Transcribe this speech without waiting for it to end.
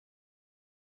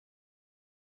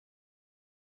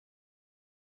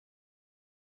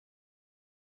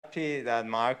happy that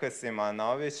Marko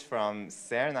SIMONOVIC from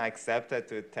CERN accepted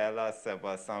to tell us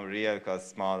about some real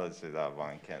cosmology that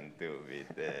one can do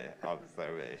with the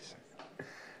observations.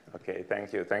 Okay,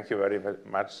 thank you. Thank you very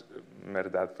much,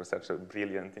 Mehrdad, for such a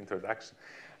brilliant introduction.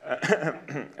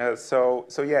 So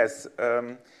yes,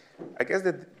 I guess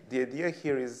that the idea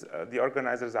here is the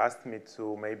organizers asked me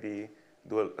to maybe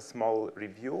do a small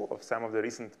review of some of the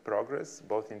recent progress,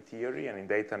 both in theory and in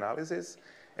data analysis.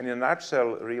 And in a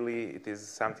nutshell, really, it is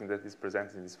something that is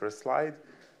presented in this first slide,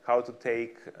 how to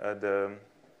take the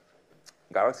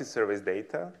galaxy surveys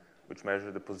data, which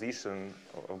measure the position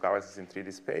of galaxies in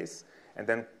 3D space, and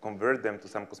then convert them to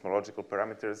some cosmological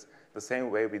parameters the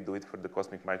same way we do it for the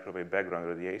cosmic microwave background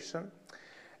radiation.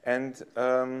 And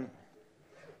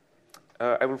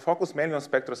I will focus mainly on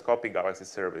spectroscopic galaxy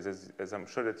surveys. As I'm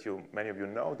sure that many of you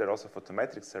know, there are also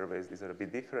photometric surveys. These are a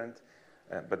bit different.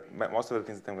 But most of the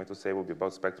things that I'm going to say will be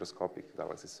about spectroscopic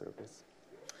galaxy surveys.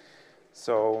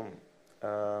 So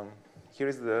here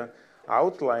is the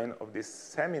outline of this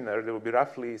seminar. There will be,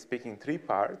 roughly speaking, 3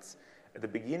 parts. At the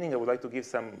beginning, I would like to give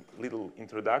some little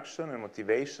introduction and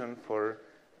motivation for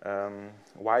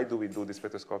why do we do the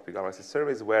spectroscopic galaxy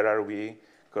surveys, where are we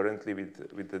currently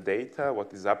with the data,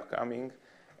 what is upcoming,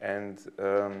 and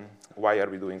why are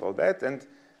we doing all that. And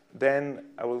then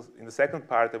in the second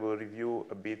part, I will review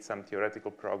a bit some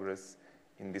theoretical progress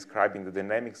in describing the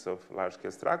dynamics of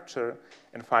large-scale structure,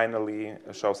 and finally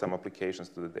show some applications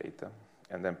to the data,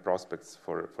 and then prospects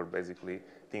for basically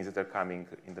things that are coming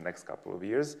in the next couple of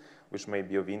years, which may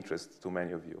be of interest to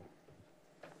many of you.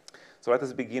 So let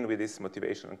us begin with this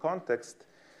motivation and context.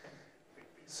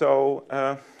 So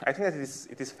I think that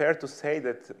it is fair to say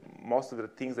that most of the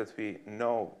things that we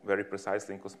know very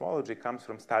precisely in cosmology comes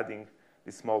from studying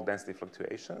these small density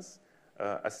fluctuations.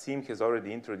 Asim has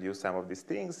already introduced some of these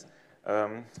things.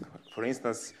 For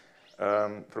instance,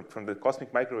 from the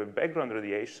cosmic microwave background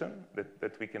radiation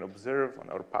that we can observe on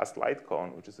our past light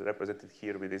cone, which is represented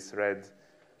here with this red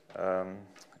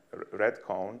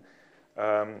cone,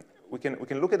 we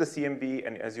can look at the CMB,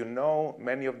 and as you know,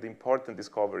 many of the important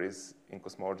discoveries in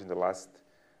cosmology in the last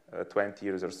 20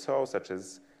 years or so, such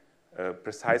as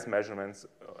precise measurements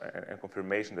and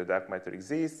confirmation that dark matter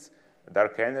exists,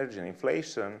 dark energy and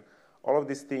inflation, all of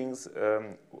these things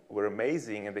were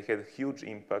amazing, and they had a huge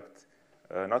impact,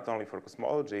 not only for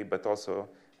cosmology, but also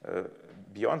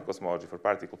beyond cosmology, for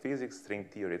particle physics, string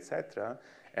theory, etc.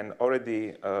 And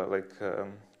already,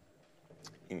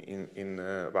 in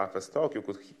Vafa's talk, you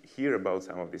could hear about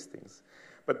some of these things.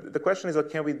 But the question is,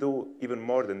 can we do even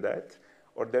more than that?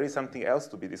 Or there is something else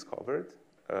to be discovered,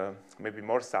 maybe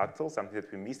more subtle, something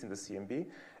that we missed in the CMB.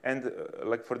 And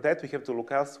for that, we have to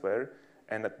look elsewhere.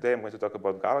 And then I'm going to talk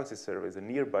about galaxy surveys, a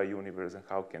nearby universe, and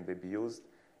how can they be used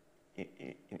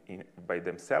by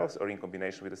themselves or in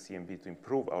combination with the CMB to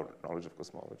improve our knowledge of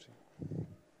cosmology.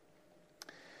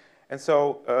 And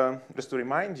so, just to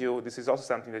remind you, this is also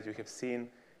something that you have seen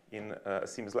in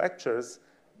Asim's lectures,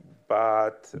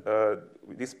 but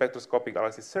these spectroscopic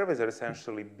galaxy surveys are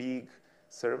essentially big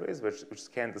surveys which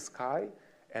scan the sky,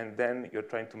 and then you're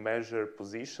trying to measure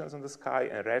positions on the sky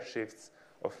and redshifts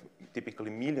of typically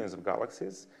millions of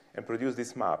galaxies and produce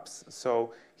these maps.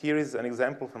 So here is an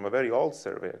example from a very old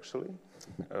survey, actually,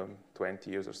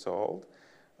 20 years or so old,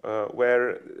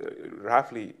 where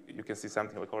roughly you can see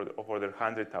something like over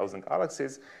 100,000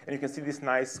 galaxies, and you can see this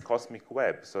nice cosmic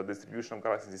web. So the distribution of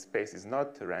galaxies in space is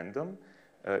not random.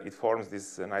 It forms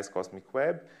this nice cosmic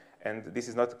web, and this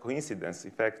is not a coincidence.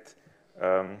 In fact,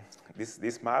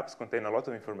 these maps contain a lot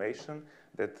of information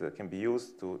that can be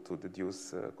used to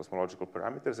deduce cosmological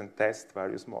parameters and test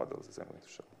various models, as I'm going to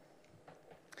show.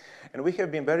 And we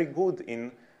have been very good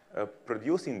in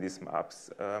producing these maps.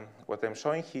 What I'm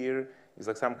showing here is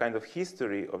like some kind of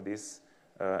history of these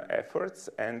efforts.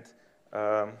 And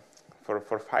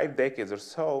for 5 decades or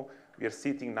so, we are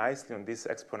sitting nicely on this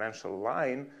exponential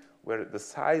line where the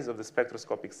size of the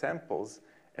spectroscopic samples,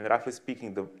 and roughly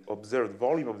speaking, the observed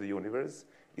volume of the universe,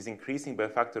 is increasing by a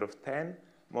factor of 10,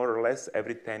 more or less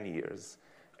every 10 years.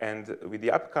 And with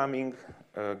the upcoming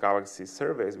galaxy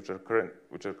surveys, which are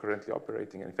currently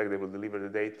operating, and in fact, they will deliver the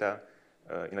data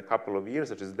in a couple of years,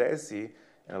 such as DESI,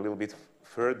 and a little bit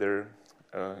further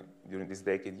during this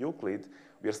decade, Euclid,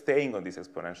 we are staying on this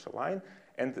exponential line.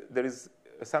 And there is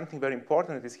something very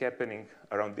important that is happening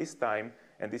around this time,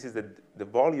 and this is that the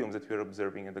volumes that we are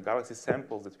observing and the galaxy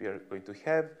samples that we are going to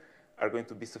have are going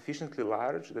to be sufficiently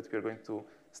large that we are going to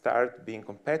start being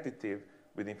competitive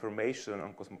with information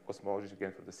on cosmology,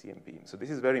 again, for the CMB. So this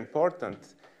is a very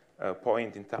important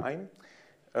point in time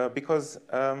because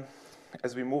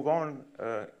as we move on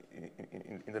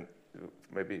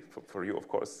maybe for you, of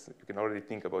course, you can already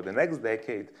think about the next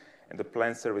decade and the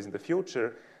planned surveys in the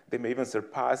future, they may even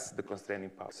surpass the constraining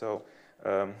power. So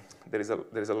there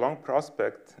is a long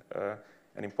prospect,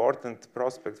 an important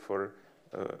prospect for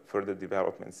further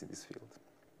developments in this field.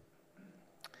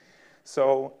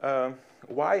 So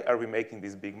why are we making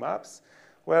these big maps?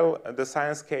 Well, the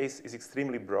science case is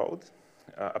extremely broad.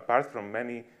 Apart from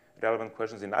many relevant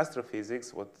questions in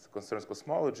astrophysics, what concerns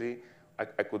cosmology,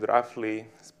 I could roughly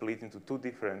split into two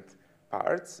different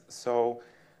parts. So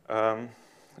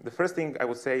the first thing I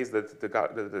would say is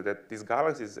that these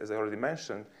galaxies, as I already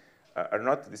mentioned, are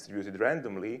not distributed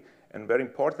randomly, and very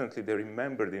importantly, they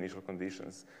remember the initial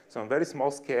conditions. So on very small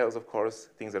scales, of course,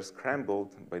 things are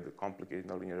scrambled by the complicated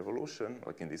nonlinear evolution.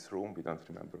 Like in this room, we don't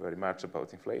remember very much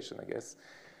about inflation, I guess.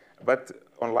 But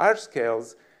on large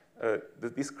scales,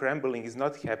 this scrambling is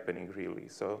not happening really.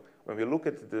 So when we look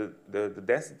at the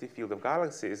density field of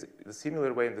galaxies, the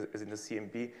similar way as in the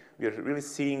CMB, we are really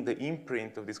seeing the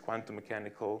imprint of these quantum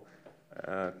mechanical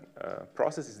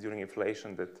processes during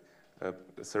inflation that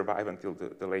survive until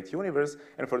the late universe.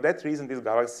 And for that reason, these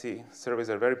galaxy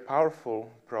surveys are a very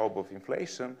powerful probe of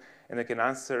inflation, and they can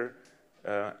answer,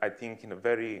 I think, in a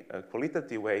very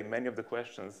qualitative way, many of the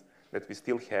questions that we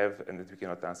still have and that we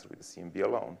cannot answer with the CMB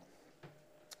alone.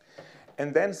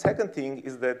 And then second thing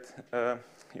is that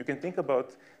you can think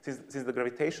about, since the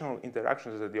gravitational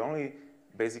interactions are the only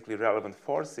basically relevant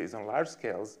forces on large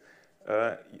scales,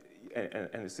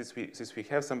 and since we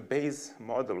have some base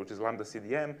model, which is lambda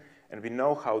CDM, and we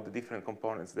know how the different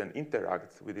components then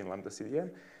interact within lambda CDM,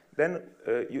 then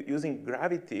using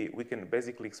gravity, we can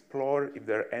basically explore if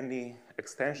there are any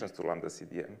extensions to lambda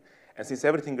CDM. And since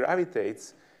everything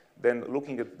gravitates, then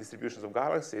looking at distributions of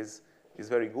galaxies is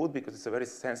very good because it's a very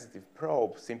sensitive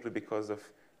probe simply because of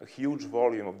a huge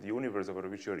volume of the universe over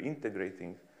which you're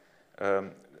integrating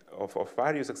of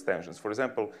various extensions. For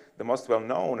example, the most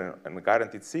well-known and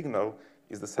guaranteed signal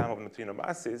is the sum of neutrino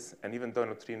masses, and even though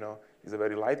neutrino is a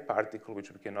very light particle,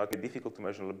 which we cannot be difficult to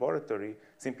measure in laboratory,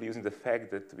 simply using the fact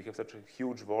that we have such a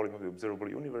huge volume of the observable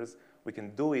universe, we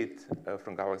can do it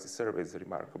from galaxy surveys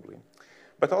remarkably.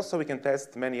 But also we can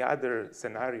test many other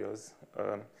scenarios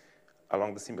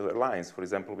along the similar lines. For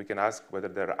example, we can ask whether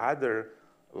there are other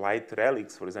light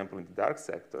relics, for example, in the dark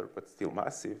sector, but still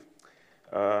massive.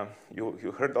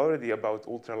 You heard already about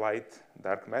ultralight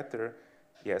dark matter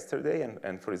yesterday,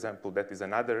 and for example, that is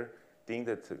another thing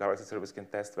that galaxy surveys can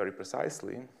test very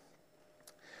precisely.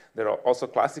 There are also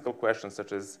classical questions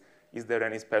such as, is there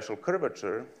any special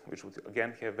curvature, which would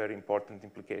again have very important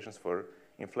implications for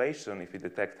inflation if we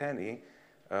detect any,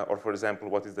 or for example,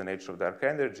 what is the nature of dark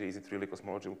energy? Is it really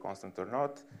cosmological constant or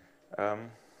not?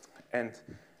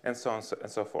 And so on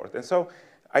and so forth. And so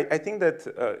I think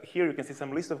that here you can see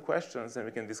some list of questions, and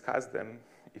we can discuss them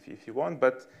if you want,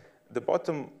 but the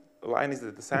bottom line is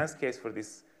that the science case for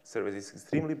this survey is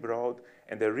extremely broad,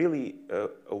 and there are really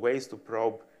ways to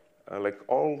probe like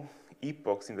all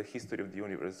epochs in the history of the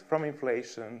universe, from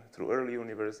inflation through early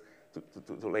universe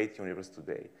to late universe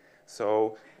today.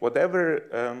 So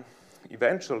whatever,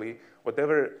 eventually,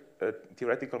 whatever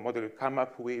theoretical model you come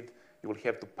up with, you will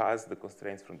have to pass the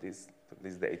constraints from this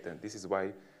data, and this is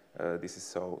why this is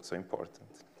so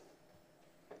important.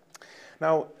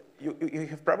 Now, you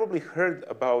have probably heard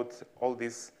about all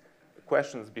these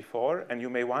questions before, and you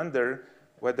may wonder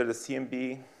whether the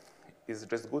CMB is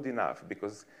just good enough,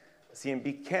 because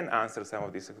CMB can answer some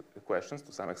of these questions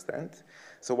to some extent.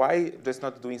 So why just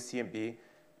not doing CMB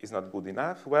is not good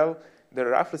enough? Well, there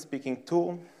are, roughly speaking,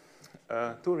 two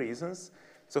reasons.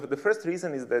 So the first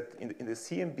reason is that in the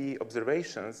CMB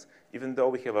observations, even though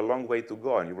we have a long way to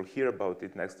go, and you will hear about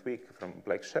it next week from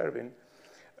Blake Sherwin,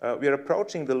 we are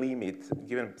approaching the limit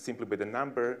given simply by the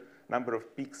number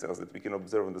of pixels that we can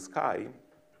observe on the sky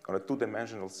on a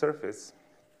two-dimensional surface,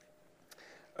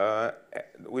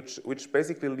 which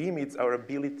basically limits our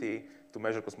ability to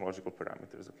measure cosmological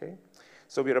parameters. Okay,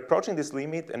 so we are approaching this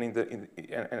limit,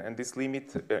 and this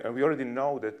limit, and we already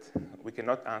know that we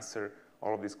cannot answer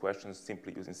all of these questions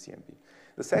simply using CMB.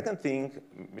 The second thing,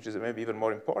 which is maybe even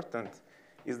more important,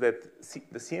 is that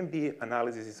the CMB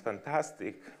analysis is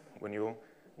fantastic when you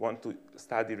want to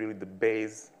study really the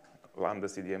base lambda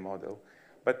CDM model.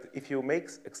 But if you make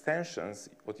extensions,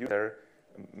 there are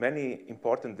many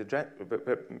important,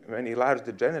 many large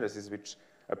degeneracies which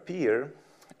appear,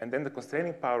 and then the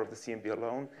constraining power of the CMB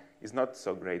alone is not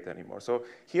so great anymore. So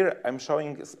here I'm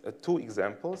showing two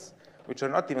examples, which are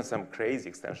not even some crazy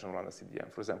extension of lambda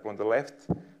CDM. For example, on the left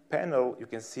panel, you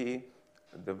can see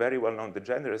the very well-known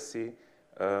degeneracy,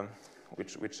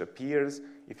 which appears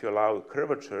if you allow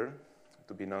curvature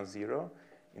to be non-zero.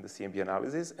 in the CMB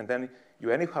analysis. And then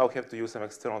you anyhow have to use some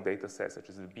external data sets, such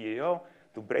as the BAO,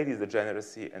 to break this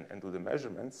degeneracy and do the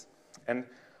measurements. And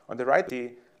on the right,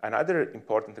 another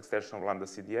important extension of lambda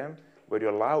CDM, where you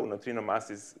allow neutrino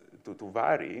masses to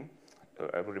vary.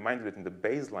 I will remind you that in the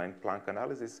baseline Planck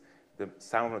analysis, the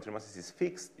sum of neutrino masses is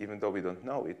fixed, even though we don't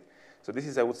know it. So this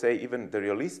is, I would say, even the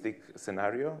realistic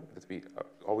scenario that we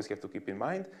always have to keep in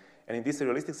mind. And in this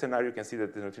realistic scenario, you can see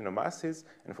that the neutrino masses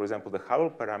and, for example, the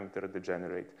Hubble parameter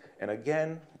degenerate. And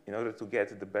again, in order to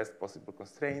get the best possible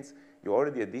constraints, you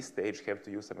already at this stage have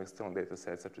to use some external data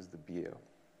sets, such as the BAO.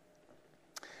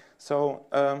 So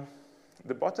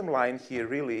the bottom line here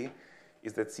really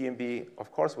is that CMB,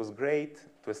 of course, was great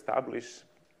to establish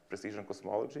precision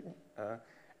cosmology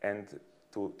and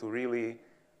to really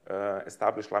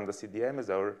establish lambda CDM as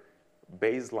our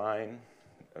baseline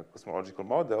cosmological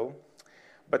model.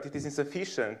 But it is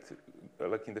insufficient,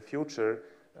 like in the future,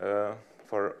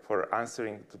 for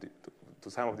answering to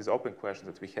some of these open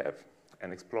questions that we have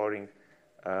and exploring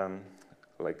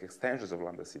like extensions of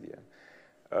lambda CDM.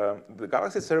 The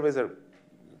galaxy surveys are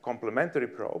complementary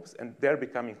probes, and they're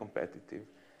becoming competitive.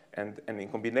 And in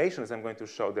combination, as I'm going to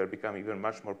show, they're becoming even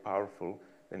much more powerful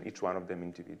than each one of them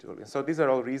individually. And so these are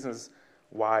all reasons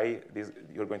why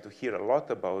you're going to hear a lot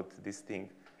about this thing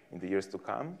in the years to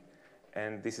come.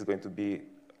 And this is going to be,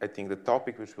 I think, the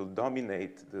topic which will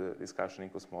dominate the discussion in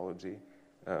cosmology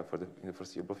in the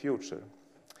foreseeable future.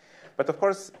 But of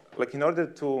course, like in order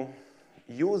to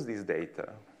use this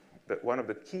data, one of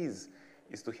the keys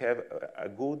is to have a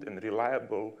good and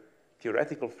reliable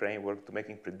theoretical framework to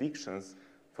making predictions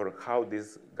for how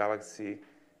these galaxy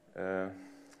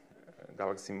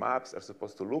maps are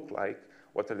supposed to look like,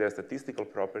 what are their statistical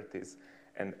properties,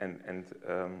 and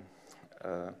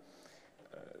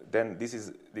then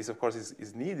this of course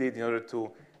is needed in order to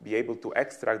be able to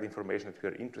extract the information that we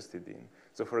are interested in.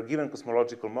 So for a given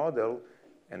cosmological model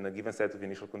and a given set of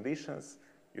initial conditions,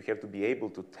 you have to be able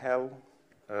to tell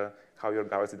how your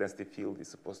galaxy density field is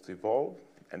supposed to evolve,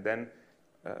 and then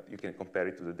you can compare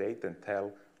it to the data and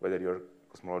tell whether your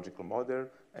cosmological model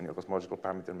and your cosmological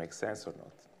parameter make sense or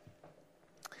not.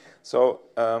 So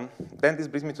then this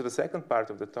brings me to the second part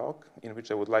of the talk, in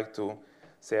which I would like to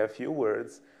say a few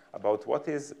words about what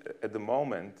is, at the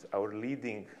moment, our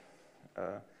leading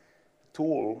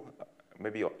tool,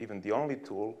 maybe even the only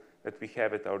tool that we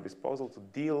have at our disposal to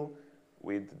deal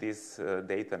with this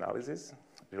data analysis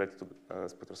related to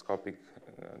spectroscopic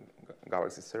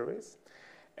galaxy surveys.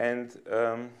 And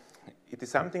it is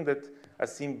something that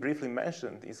Asim briefly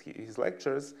mentioned in his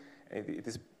lectures. It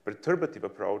is a perturbative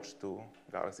approach to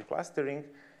galaxy clustering.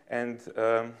 And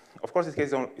of course, it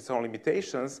has its own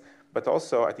limitations, but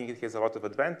also I think it has a lot of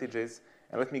advantages.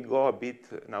 And let me go a bit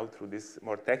now through this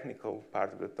more technical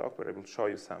part of the talk, where I will show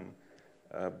you some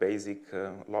basic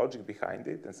logic behind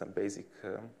it and some basic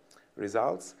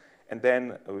results. And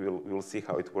then we will see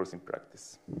how it works in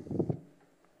practice.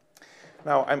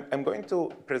 Now, I'm going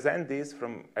to present this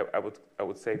from, I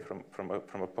would say, from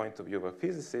a point of view of a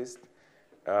physicist.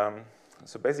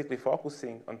 So basically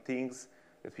focusing on things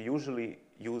that we usually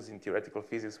use in theoretical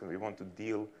physics when we want to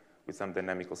deal with some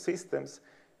dynamical systems.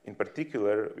 In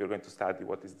particular, we're going to study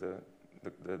what is the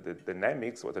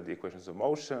dynamics, what are the equations of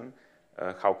motion,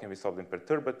 how can we solve them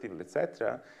perturbatively,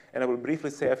 etc. And I will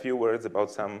briefly say a few words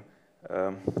about some,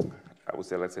 I would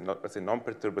say, let's say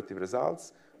non-perturbative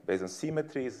results based on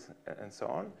symmetries and so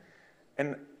on.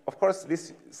 And of course,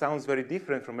 this sounds very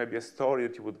different from maybe a story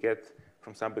that you would get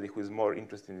from somebody who is more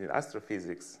interested in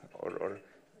astrophysics or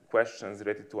questions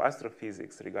related to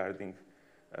astrophysics regarding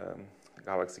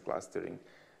galaxy clustering.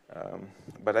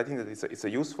 But I think that it's a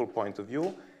useful point of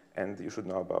view, and you should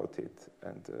know about it.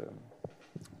 And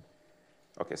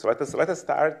okay, so let us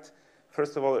start,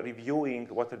 first of all, reviewing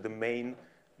what are the main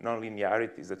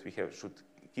nonlinearities that we should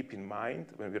keep in mind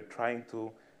when we're trying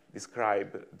to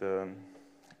describe the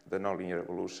nonlinear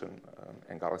evolution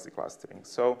and galaxy clustering.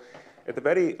 So at the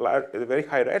very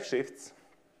high redshifts,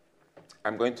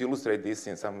 I'm going to illustrate this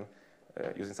in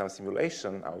using some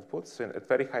simulation outputs. So at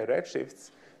very high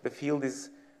redshifts, the field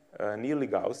is nearly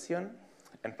Gaussian,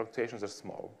 and fluctuations are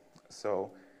small.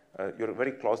 So you're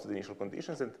very close to the initial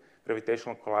conditions, and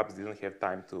gravitational collapse didn't have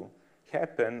time to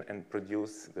happen and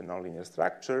produce the nonlinear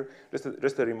structure.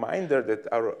 Just a reminder that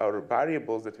our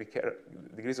variables that we care,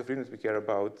 degrees of freedom that we care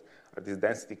about, are this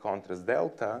density contrast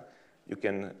delta. You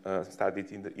can study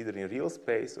it either in real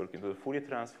space, or you can do the Fourier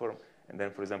transform, and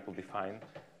then, for example, define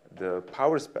the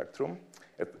power spectrum.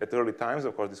 At early times,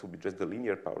 of course, this will be just the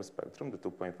linear power spectrum, the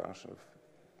two-point function of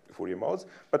Fourier modes.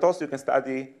 But also, you can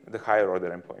study the higher order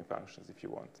endpoint functions if you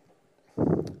want,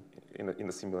 in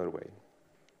a similar way.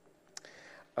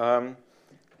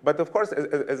 But of course,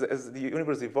 as the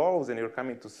universe evolves and you're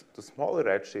coming to smaller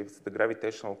redshifts, the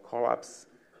gravitational collapse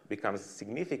becomes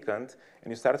significant,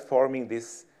 and you start forming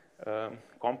this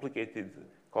complicated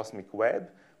cosmic web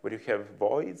where you have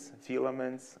voids,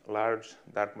 filaments, large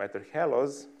dark matter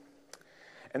halos.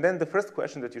 And then the first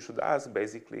question that you should ask,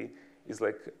 basically, is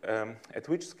like, at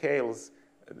which scales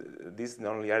these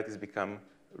nonlinearities become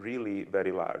really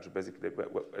very large? Basically,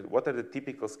 what are the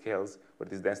typical scales where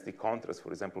this density contrast, for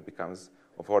example, becomes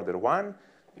of order 1?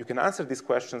 You can answer these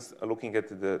questions looking at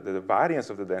the variance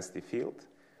of the density field,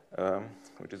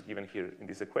 which is given here in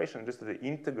this equation, just the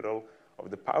integral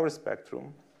of the power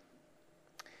spectrum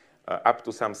up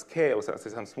to some scale,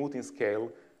 some smoothing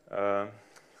scale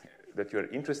that you're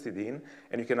interested in.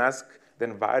 And you can ask,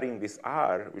 then varying this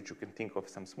R, which you can think of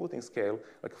some smoothing scale,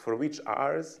 like for which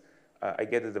R's I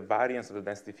get that the variance of the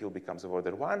density field becomes of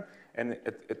order 1. And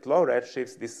at low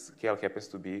redshifts, this scale happens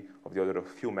to be of the order of a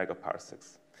few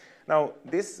megaparsecs. Now,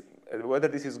 this, whether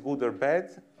this is good or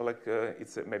bad, like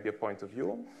it's maybe a point of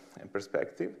view and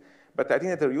perspective. But I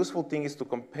think that the useful thing is to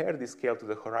compare this scale to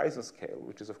the horizon scale,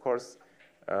 which is, of course,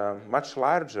 much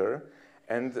larger.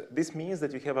 And this means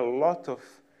that you have a lot of,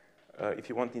 if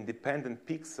you want, independent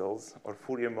pixels or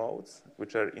Fourier modes,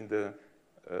 which are in the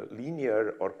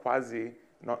linear or quasi,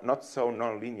 not so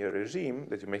nonlinear regime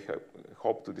that you may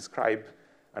hope to describe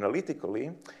analytically.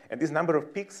 And this number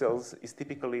of pixels is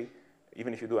typically,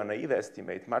 even if you do a naive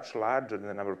estimate, much larger than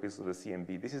the number of pixels of the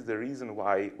CMB. This is the reason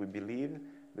why we believe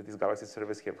that these galaxy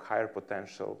surveys have higher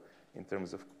potential in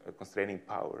terms of constraining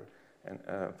power and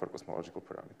for cosmological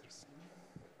parameters.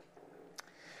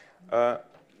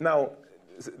 Now,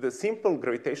 the simple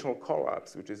gravitational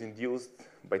collapse, which is induced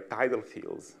by tidal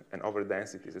fields and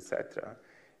overdensities, etc.,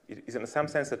 is in some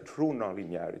sense a true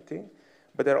nonlinearity.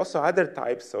 But there are also other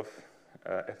types of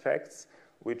effects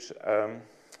which are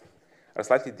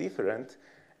slightly different,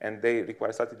 and they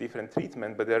require slightly different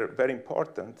treatment, but they're very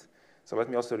important. So let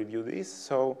me also review this.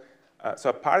 So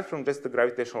apart from just the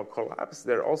gravitational collapse,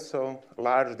 there are also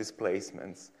large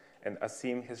displacements. And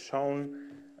Asim has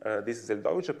shown this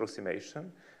Zeldovich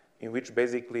approximation, in which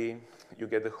basically you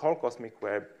get the whole cosmic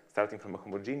web starting from a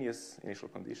homogeneous initial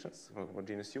conditions, from a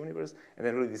homogeneous universe, and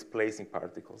then really displacing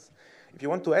particles. If you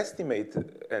want to estimate,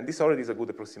 and this already is a good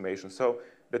approximation, so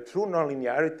the true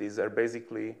nonlinearities are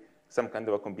basically some kind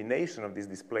of a combination of these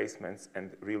displacements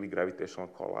and really gravitational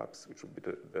collapse, which would be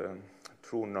the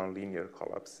true nonlinear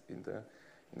collapse in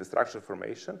the structure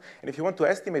formation. And if you want to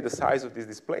estimate the size of these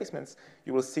displacements,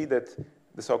 you will see that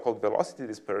the so-called velocity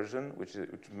dispersion, which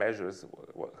measures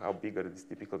how big are these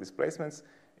typical displacements,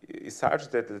 is such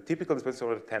that the typical displacements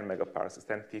are over 10 megaparsecs,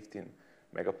 10, 15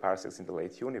 megaparsecs in the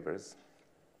late universe.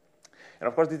 And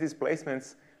of course, these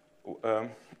displacements,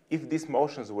 if these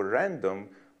motions were random,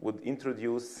 would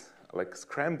introduce like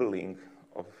scrambling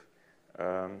of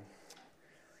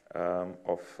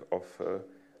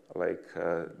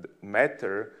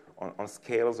matter on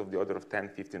scales of the order of 10,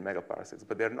 15 megaparsecs.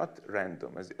 But they're not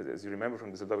random. As you remember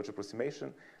from the Zeldovich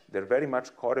approximation, they're very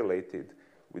much correlated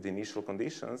with initial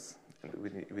conditions, and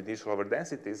with initial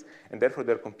overdensities, and therefore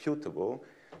they're computable.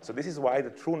 So this is why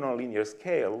the true nonlinear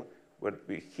scale, where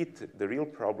we hit the real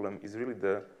problem, is really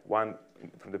the one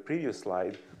from the previous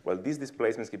slide. While these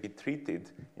displacements can be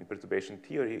treated in perturbation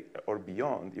theory or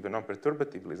beyond, even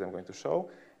non-perturbatively, as I'm going to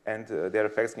show, and their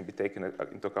effects can be taken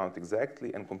into account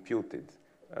exactly and computed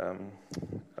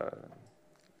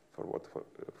for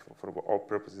all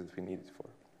purposes we need it for.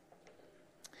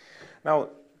 Now,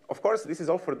 of course, this is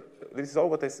all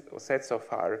what I said so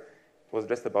far was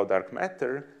just about dark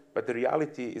matter, but the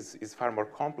reality is far more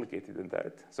complicated than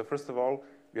that. So first of all,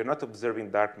 we are not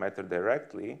observing dark matter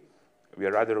directly. We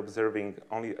are rather observing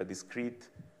only a discrete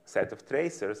set of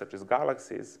tracers, such as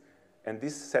galaxies. And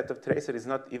this set of tracers is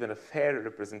not even a fair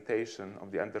representation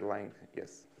of the underlying,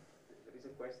 yes? There is a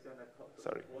question at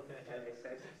Sorry. What does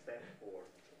LSS stand for?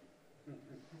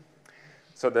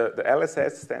 So the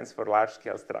LSS stands for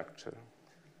large-scale structure.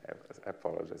 I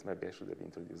apologize. Maybe I should have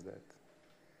introduced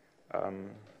that.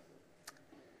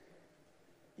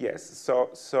 Yes.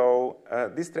 So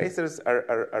these tracers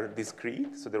are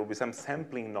discrete. So there will be some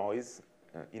sampling noise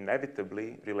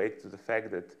inevitably related to the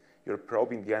fact that you're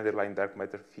probing the underlying dark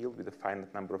matter field with a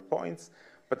finite number of points.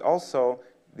 But also,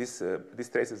 these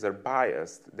tracers are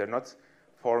biased. They're not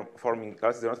forming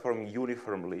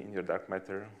uniformly in your dark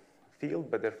matter field,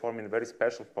 but they're forming very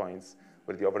special points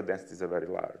where the overdensities are very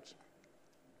large.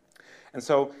 And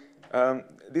so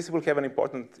this will have an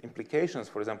important implications,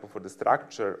 for example, for the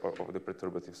structure of the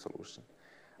perturbative solution.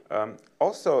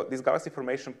 Also, this galaxy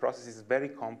formation process is very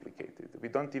complicated. We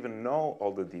don't even know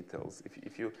all the details.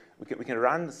 We can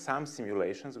run some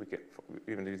simulations,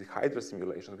 even with hydro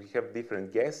simulations, we have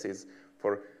different guesses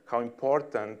for how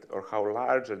important or how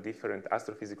large are different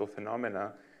astrophysical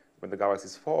phenomena when the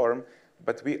galaxies form.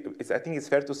 But I think it's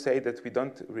fair to say that we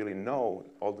don't really know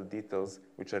all the details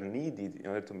which are needed in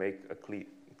order to make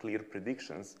clear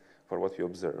predictions for what we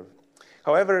observe.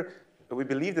 However, we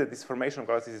believe that this formation of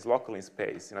galaxies is local in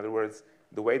space. In other words,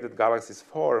 the way that galaxies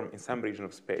form in some region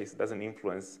of space doesn't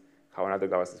influence how another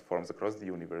galaxy forms across the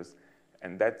universe.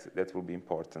 And that will be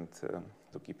important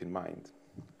to keep in mind.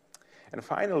 And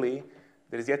finally,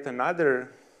 there is yet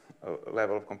another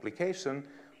level of complication,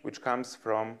 which comes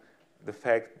from the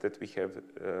fact that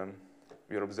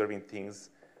we are observing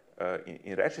things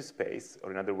in redshift space,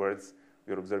 or in other words,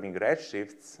 we are observing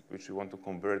redshifts, which we want to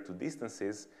convert to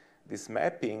distances. This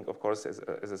mapping, of course, as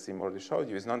Asim already showed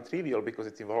you, is non-trivial because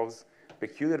it involves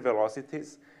peculiar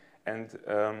velocities, and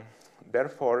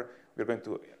therefore, we're going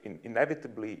to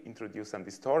inevitably introduce some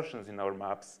distortions in our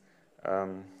maps,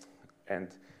 and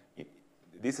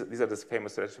these are the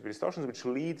famous redshift distortions which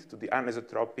lead to the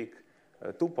anisotropic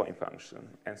two-point function.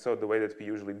 And so the way that we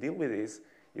usually deal with this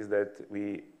is that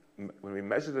when we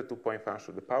measure the two-point function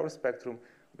of the power spectrum,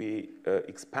 we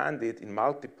expand it in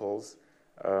multiples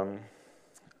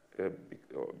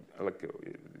like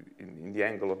in the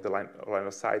angle of the line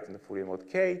of sight in the Fourier mode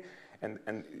k.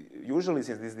 And usually,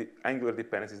 since the angular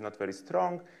dependence is not very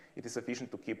strong, it is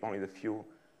sufficient to keep only the few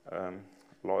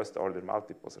lowest order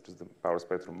multiples, such as the power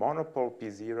spectrum monopole,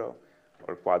 P0,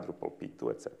 or quadruple, P2,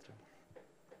 etc.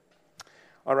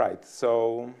 All right,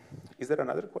 so is there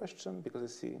another question? Because I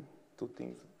see two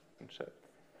things in chat.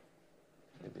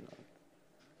 Maybe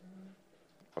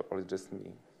not. Or it's just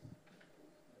me?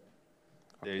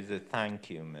 There is a thank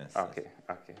you message. Okay,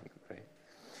 great.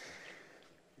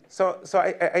 So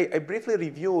I briefly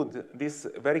reviewed these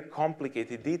very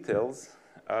complicated details,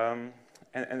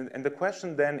 and the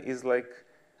question then is like,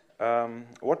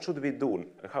 what should we do?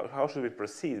 How should we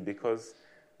proceed? Because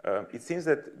it seems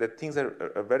that things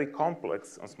are very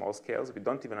complex on small scales. We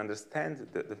don't even understand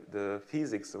the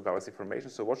physics of galaxy formation,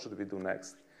 so what should we do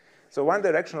next? So one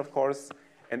direction, of course,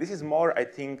 and this is more, I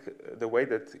think, the way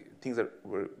that things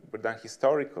were done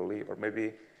historically, or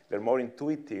maybe they're more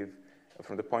intuitive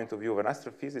from the point of view of an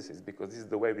astrophysicist, because this is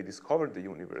the way we discovered the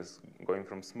universe, going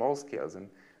from small scales and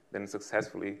then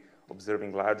successfully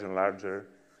observing larger and larger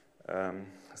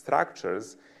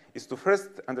structures, is to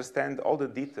first understand all the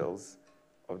details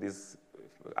of these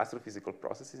astrophysical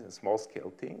processes and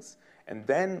small-scale things, and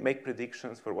then make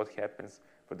predictions for what happens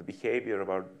for the behavior of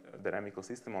our dynamical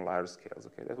system on large scales.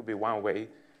 Okay, that would be one way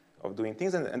of doing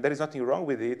things, and there is nothing wrong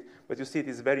with it, but you see it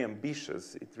is very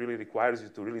ambitious. It really requires you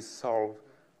to really solve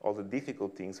all the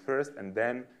difficult things first, and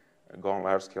then go on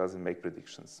large scales and make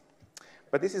predictions.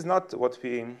 But this is not what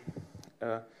we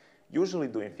usually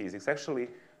do in physics. Actually,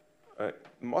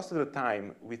 most of the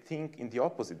time, we think in the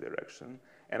opposite direction.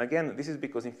 And again, this is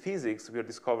because in physics, we are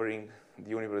discovering the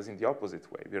universe in the opposite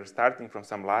way. We are starting from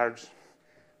some large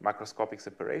macroscopic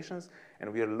separations,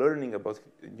 and we are learning about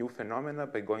new phenomena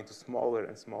by going to smaller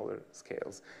and smaller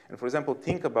scales. And for example,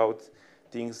 think about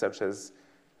things such as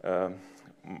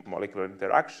molecular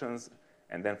interactions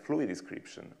and then fluid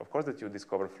description. Of course, that you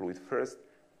discover fluid first,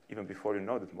 even before you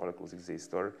know that molecules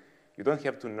exist. Or you don't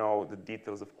have to know the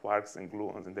details of quarks and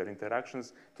gluons and their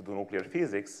interactions to do nuclear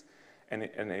physics. And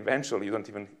eventually, you don't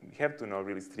even have to know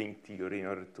really string theory in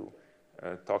order to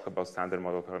talk about standard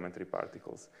model elementary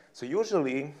particles. So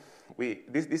usually,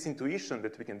 this intuition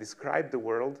that we can describe the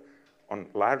world on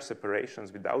large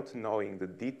separations without knowing the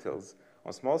details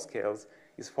on small scales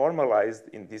is formalized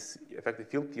in this effective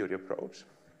field theory approach.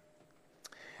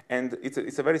 And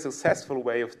it's a very successful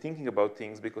way of thinking about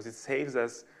things because it saves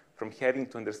us from having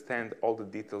to understand all the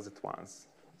details at once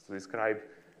to describe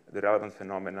the relevant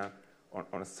phenomena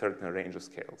on a certain range of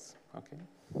scales. Okay.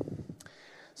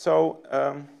 So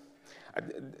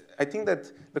I think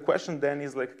that the question then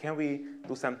is like, can we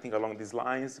do something along these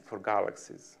lines for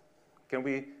galaxies? Can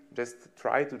we just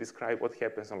try to describe what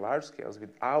happens on large scales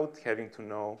without having to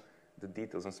know the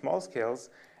details on small scales?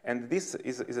 And this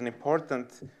is an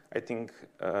important, I think,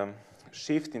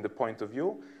 shift in the point of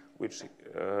view, which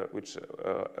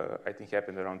I think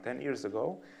happened around 10 years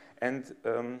ago. And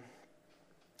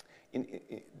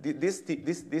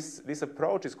this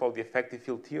approach is called the effective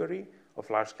field theory of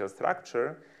large-scale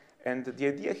structure. And the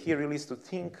idea here really is to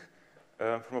think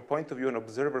from a point of view of an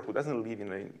observer who doesn't live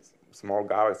in a small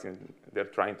galaxy and they're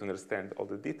trying to understand all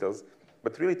the details,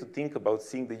 but really to think about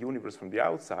seeing the universe from the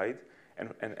outside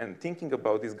and thinking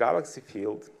about this galaxy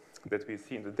field that we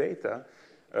see in the data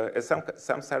as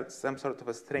some sort of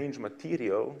a strange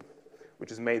material,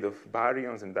 which is made of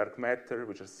baryons and dark matter,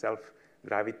 which are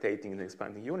self-gravitating in the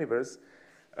expanding universe,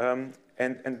 and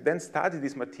then study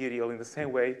this material in the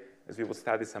same way as we would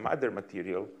study some other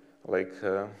material, like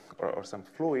or some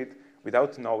fluid,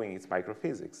 without knowing its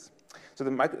microphysics. So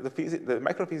the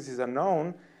microphysics is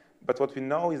unknown, but what we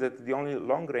know is that the only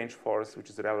long-range force which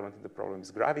is relevant in the problem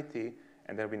is gravity,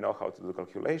 and then we know how to do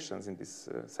calculations in this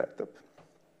setup.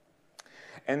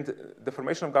 And the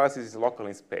formation of galaxies is local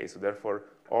in space, so therefore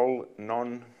all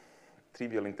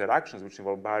non-trivial interactions which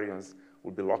involve baryons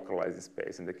will be localized in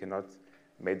space, and they cannot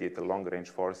mediate the long-range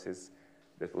forces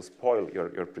that will spoil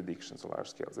your predictions on large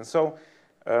scales. And so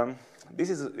this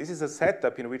is a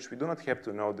setup in which we do not have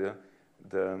to know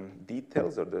the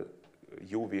details or the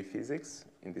UV physics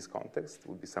in this context. It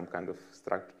would be some kind of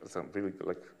structure, some really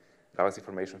like galaxy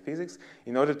formation physics,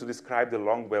 in order to describe the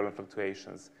long wavelength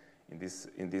fluctuations in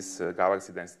this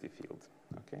galaxy density field.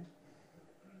 Okay.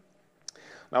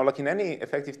 Now, like in any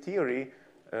effective theory,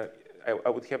 I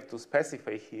would have to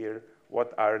specify here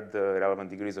what are the relevant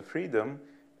degrees of freedom.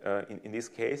 In this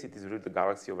case, it is really the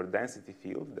galaxy over density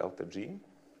field, delta G.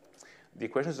 The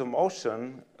equations of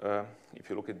motion, if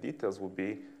you look at details, will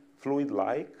be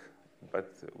fluid-like,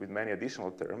 but with many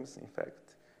additional terms, in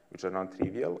fact, which are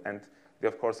non-trivial. And they,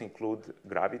 of course, include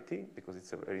gravity, because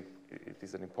it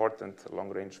is an important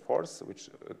long-range force,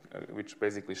 which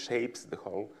basically shapes the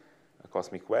whole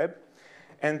cosmic web.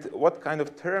 And what kind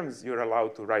of terms you're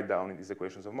allowed to write down in these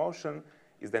equations of motion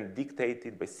is then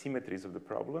dictated by symmetries of the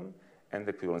problem and the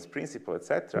equivalence principle,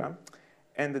 etc.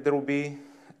 And there will be,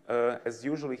 as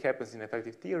usually happens in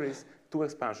effective theories, two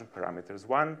expansion parameters.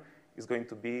 One is going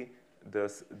to be the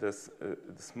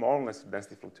smallness of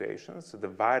density fluctuations. So the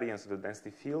variance of the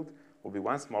density field will be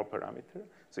one small parameter.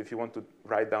 So if you want to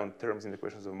write down terms in the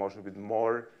equations of motion with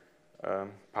more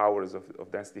powers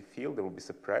of density field, they will be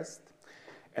suppressed.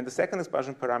 And the second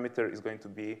expansion parameter is going to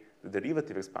be the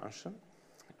derivative expansion.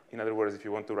 In other words, if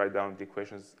you want to write down the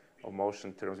equations of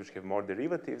motion terms which have more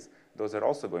derivatives, those are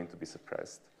also going to be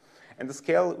suppressed. And the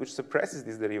scale which suppresses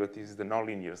these derivatives is the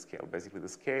nonlinear scale, basically the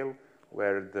scale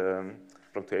where the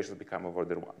fluctuations become of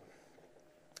order 1.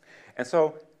 And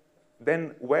so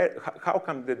then how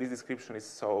come that this description is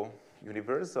so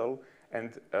universal,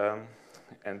 and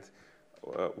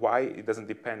why it doesn't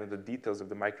depend on the details of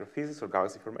the microphysics or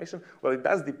galaxy formation? Well, it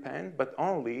does depend, but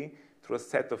only through a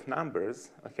set of numbers,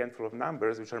 a handful of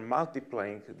numbers, which are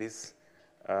multiplying these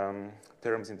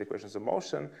terms in the equations of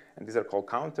motion, and these are called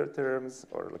counter terms,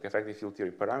 or like effective field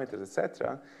theory parameters,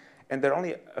 etc. And there are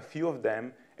only a few of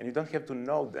them, and you don't have to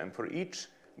know them. For each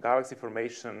galaxy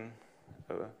formation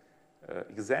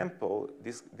example,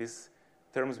 these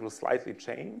terms will slightly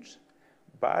change,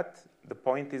 but the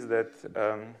point is that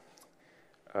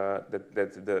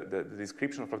the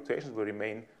description of fluctuations will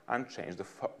remain unchanged.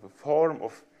 The form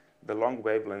of the long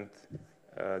wavelength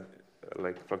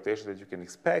like fluctuations that you can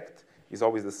expect is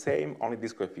always the same, only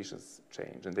these coefficients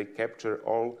change, and they capture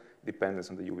all dependence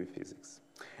on the UV physics.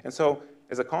 And so,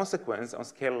 as a consequence, on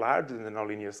scale larger than the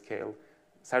nonlinear scale,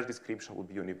 such description will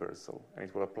be universal, and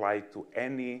it will apply to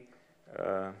any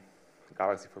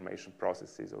galaxy formation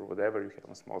processes or whatever you have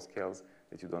on small scales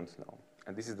that you don't know.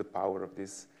 And this is the power of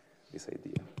this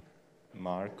idea.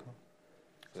 Marko,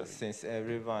 so since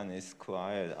everyone is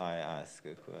quiet, I ask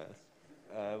a question.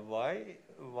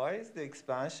 Why is the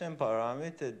expansion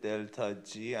parameter delta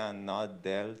G and not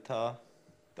delta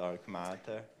dark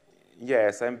matter?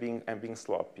 Yes, I'm being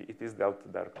sloppy. It is delta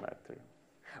dark matter.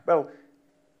 Well,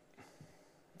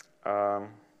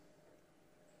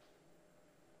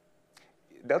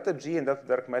 delta G and delta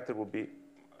dark matter will be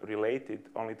related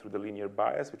only through the linear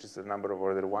bias, which is a number of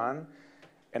order 1.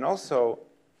 And also,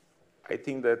 I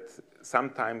think that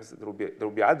sometimes there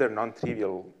will be other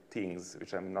non-trivial things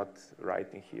which I'm not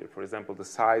writing here. For example, the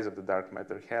size of the dark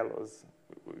matter halos,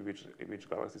 which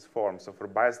galaxies form. So for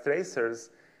bias tracers,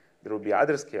 there will be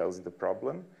other scales in the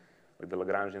problem, with the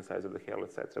Lagrangian size of the halo,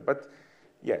 etc. But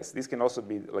yes, this can also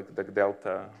be like the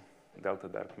delta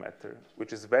dark matter,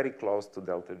 which is very close to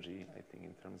delta G, I think,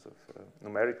 in terms of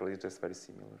numerically, it's just very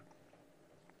similar.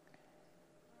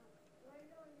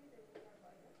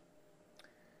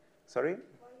 Sorry?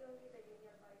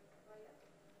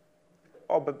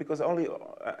 Oh, but because only...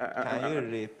 Can you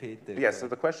repeat the Yes, so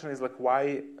the question is, like,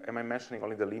 why am I mentioning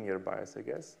only the linear bias, I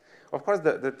guess? Of course,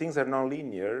 the things are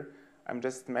non-linear. I'm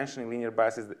just mentioning linear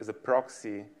bias as a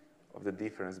proxy of the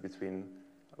difference between,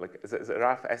 like, as a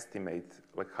rough estimate,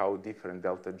 like how different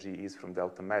delta G is from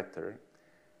delta matter.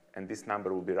 And this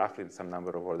number will be roughly some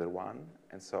number of order 1.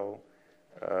 And so,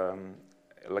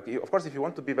 like, of course, if you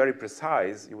want to be very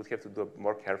precise, you would have to do a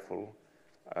more careful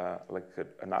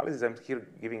analysis. I'm here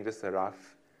giving just a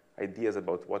rough ideas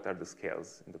about what are the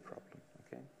scales in the problem.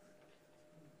 Okay.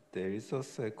 There is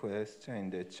also a question in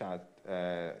the chat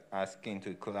asking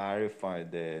to clarify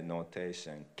the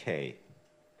notation K.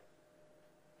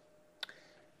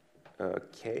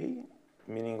 K,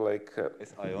 meaning like.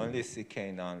 I only see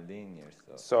K nonlinear.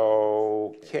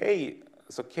 So K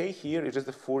here is just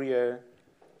a Fourier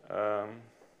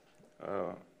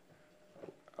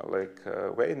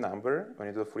wave number when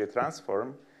you do a Fourier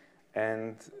transform,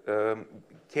 and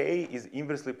K is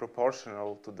inversely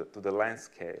proportional to the length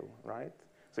scale, right?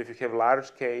 So if you have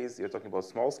large K's, you're talking about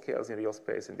small scales in real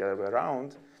space and the other way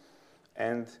around.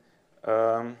 And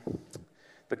the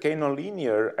K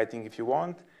nonlinear, I think if you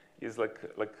want, is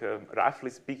roughly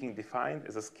speaking defined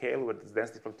as a scale where the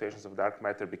density fluctuations of dark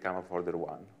matter become of order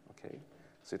 1, okay?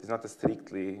 So it is not a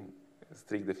strict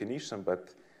definition,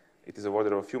 but it is of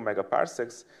order of a few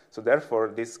megaparsecs. So therefore,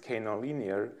 this K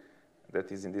nonlinear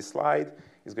that is in this slide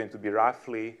is going to be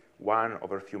roughly 1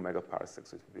 over a few megaparsecs.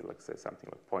 So it would be, like, say,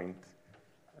 something like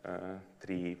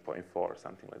 0.3, 0.4,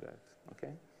 something like that,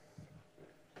 okay?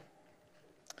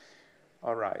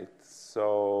 All right,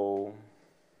 so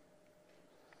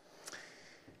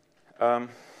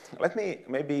let me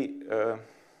maybe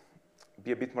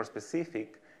be a bit more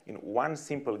specific in one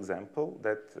simple example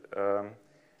that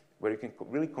where you can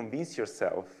really convince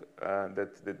yourself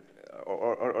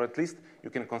or at least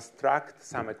you can construct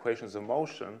some equations of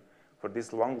motion for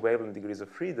these long wavelength degrees of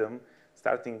freedom,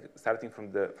 starting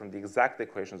from the exact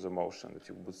equations of motion that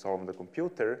you would solve on the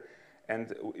computer,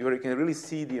 and where you can really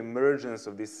see the emergence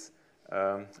of these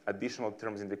additional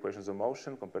terms in the equations of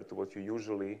motion compared to what you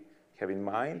usually have in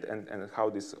mind, and how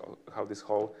this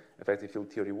whole effective field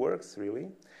theory works,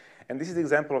 really. And this is the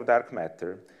example of dark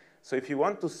matter. So if you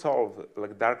want to solve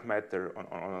like dark matter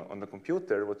on the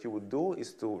computer, what you would do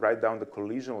is to write down the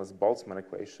collisionless Boltzmann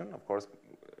equation, of course,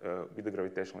 with the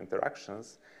gravitational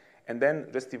interactions, and then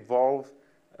just evolve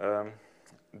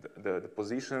the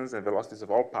positions and velocities of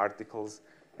all particles.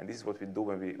 And this is what we do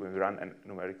when we run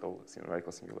numerical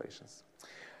simulations.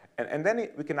 And then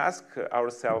we can ask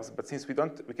ourselves, but since we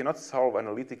cannot solve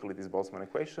analytically this Boltzmann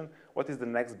equation, what is the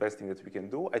next best thing that we can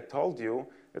do? I told you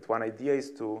that one idea is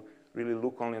to really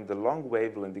look only at the long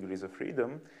wavelength degrees of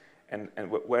freedom, and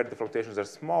where the fluctuations are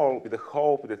small, with the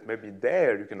hope that maybe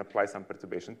there you can apply some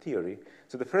perturbation theory.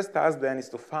 So the first task then is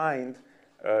to find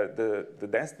the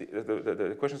density,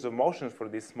 the equations of motion for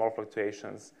these small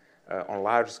fluctuations on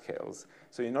large scales.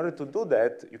 So in order to do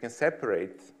that, you can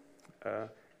separate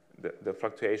the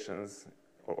fluctuations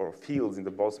or fields in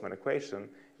the Boltzmann equation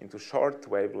into short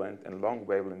wavelength and long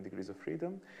wavelength degrees of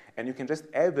freedom, and you can just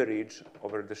average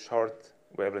over the short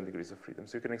wavelength degrees of freedom.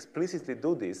 So you can explicitly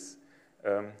do this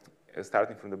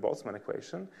starting from the Boltzmann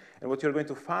equation, and what you're going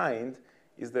to find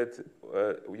is that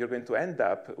you're going to end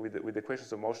up with the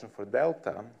equations of motion for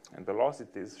delta and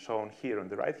velocities shown here on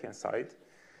the right-hand side,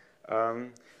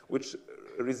 which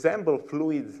resemble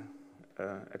fluid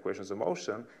equations of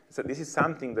motion. So this is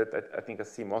something that I think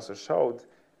Asim also showed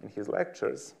in his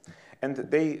lectures, and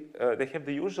they have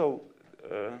the usual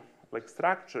like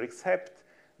structure, except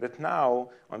that now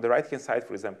on the right-hand side,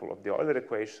 for example, of the Euler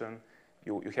equation,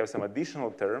 you have some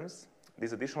additional terms.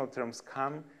 These additional terms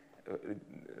come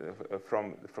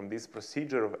from this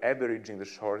procedure of averaging the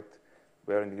short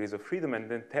wavelength degrees of freedom, and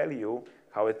then tell you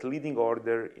how at leading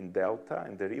order in delta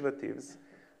and derivatives,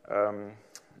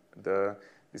 the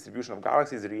distribution of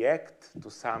galaxies react to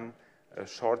some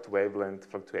short wavelength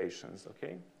fluctuations,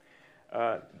 okay?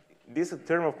 This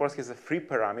term, of course, has a free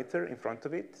parameter in front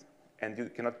of it, and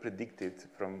you cannot predict it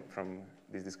from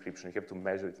this description. You have to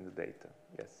measure it in the data.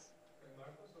 Yes?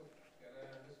 Marko, so can I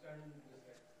understand this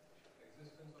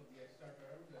existence of the extra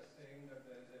term as saying that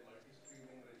there is a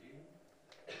multi-streaming regime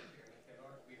and it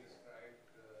cannot be described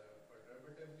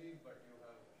perturbatively, but you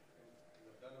have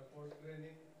done a force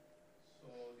graining,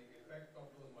 so the effect of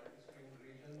those multi-streaming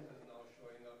regions is now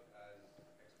showing up as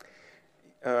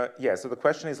extra term? Yeah, so the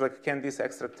question is, like, can this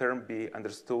extra term be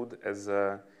understood as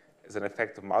an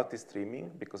effect of multi-streaming,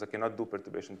 because I cannot do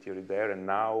perturbation theory there, and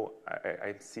now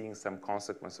I'm seeing some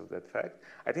consequence of that fact.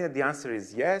 I think that the answer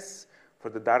is yes. For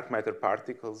the dark matter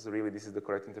particles, really, this is the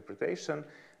correct interpretation.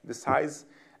 The size,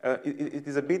 it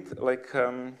is a bit like,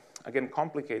 again,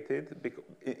 complicated.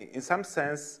 In some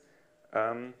sense,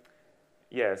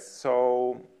 yes.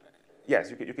 So,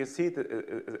 yes, you can see it.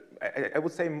 I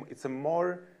would say it's a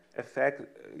more effect,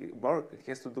 more it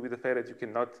has to do with the fact that you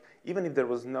cannot, even if there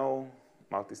was no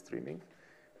multi-streaming,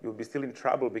 you'll be still in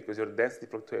trouble because your density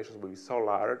fluctuations will be so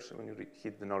large when you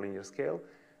hit the nonlinear scale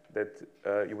that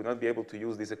you will not be able to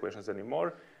use these equations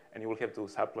anymore, and you will have to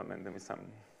supplement them with some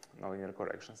nonlinear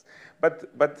corrections. But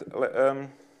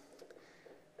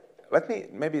let me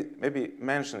maybe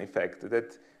mention, in fact,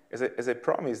 that as I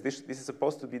promised, this is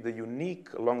supposed to be the unique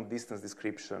long-distance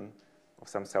description of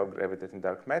some self-gravitating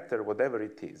dark matter, whatever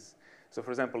it is. So,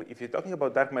 for example, if you're talking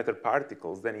about dark matter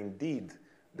particles, then indeed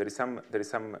there is some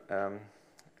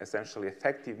essentially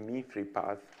effective mean-free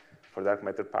path for dark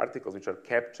matter particles, which are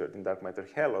captured in dark matter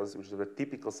halos, which is the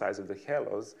typical size of the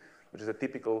halos, which is a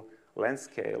typical length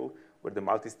scale where the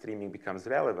multi-streaming becomes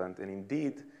relevant. And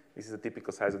indeed, this is a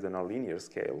typical size of the nonlinear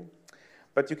scale.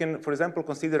 But you can, for example,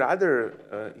 consider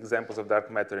other examples of dark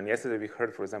matter. And yesterday we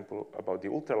heard, for example, about the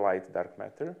ultralight dark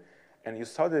matter. And you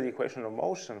saw that the equation of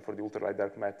motion for the ultralight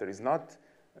dark matter is not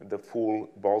the full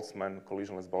Boltzmann,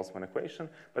 collisionless Boltzmann equation,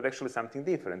 but actually something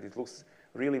different. It looks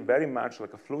really very much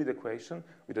like a fluid equation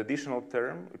with additional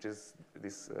term, which is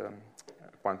this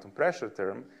quantum pressure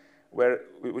term,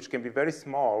 which can be very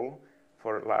small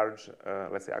for large,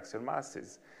 let's say, axial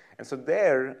masses. And so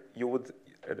there you would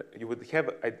have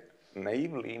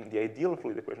naively the ideal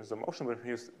fluid equations of motion, but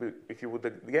if you would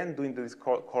again do this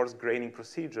coarse graining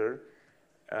procedure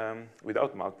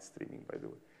without multi-streaming, by the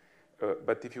way.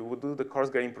 But if you would do the coarse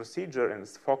graining procedure and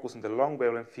focus on the long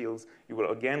wavelength fields, you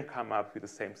will again come up with the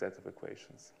same set of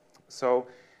equations. So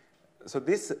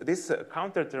these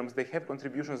counter terms, they have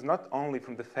contributions not only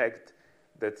from the fact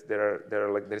that there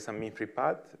is some mean-free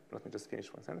path. Let me just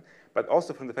finish one sentence. But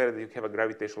also from the fact that you have a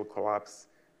gravitational collapse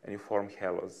and you form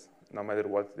halos, no matter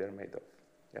what they're made of.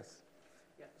 Yes?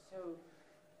 Yeah, so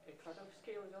a cutoff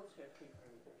scale is also a free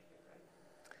parameter here, right?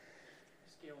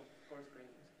 Scale of coarse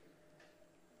graining.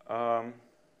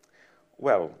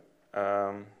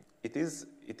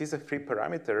 It is a free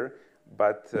parameter,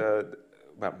 but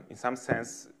well, in some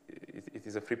sense, it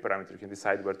is a free parameter. You can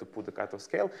decide where to put the cutoff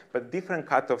scale, but different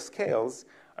cutoff scales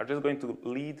are just going to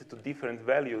lead to different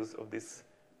values of this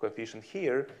coefficient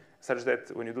here, such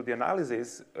that when you do the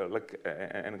analysis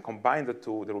and combine the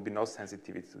two, there will be no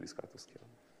sensitivity to this cutoff scale.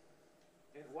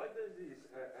 And why does this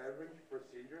average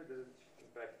procedure doesn't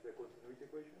impact the continuity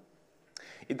equation?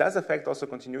 It does affect also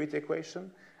continuity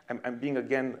equation. I'm being,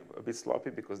 again, a bit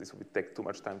sloppy because this would take too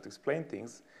much time to explain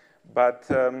things. But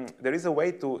there is a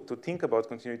way to think about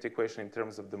continuity equation in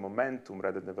terms of the momentum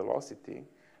rather than velocity,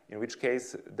 in which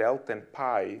case delta and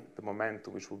pi, the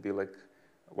momentum, which would be like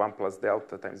 1 plus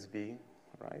delta times v,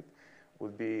 right,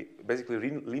 would be basically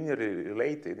linearly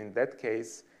related. In that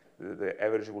case, the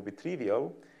average will be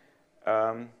trivial.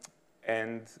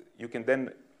 And you can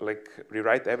then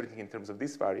rewrite everything in terms of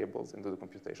these variables and do the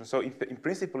computation. So in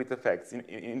principle, it affects.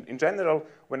 In general,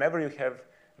 whenever you have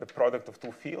the product of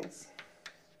two fields,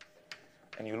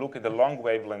 and you look at the long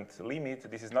wavelength limit,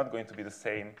 this is not going to be the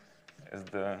same as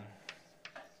the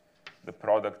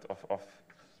product of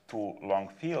two long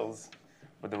fields,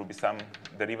 but there will be some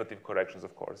derivative corrections,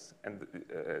 of course. And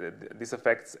this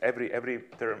affects every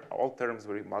term, all terms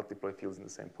where you multiply fields in the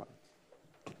same point.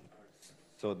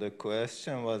 So the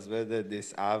question was whether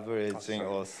this averaging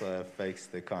also affects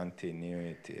the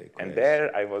continuity equation. And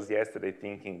there I was yesterday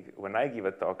thinking, when I give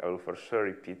a talk, I will for sure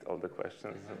repeat all the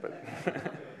questions. But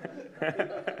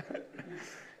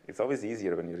it's always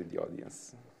easier when you're in the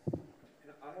audience. I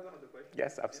have another question.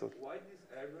 Yes, absolutely. Why this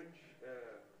average,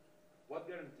 what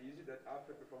guarantees you that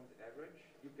after performing the average,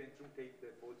 you can truncate the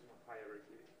Boltzmann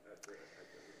hierarchy at the you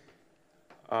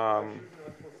should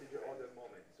not consider all the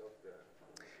moments of the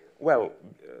well,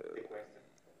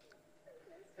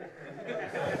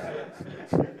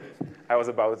 I was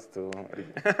about to.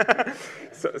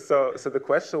 so the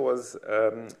question was,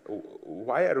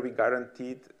 why are we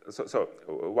guaranteed? So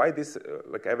why this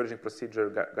averaging procedure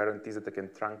guarantees that I can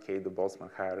truncate the Boltzmann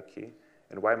hierarchy,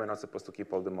 and why am I not supposed to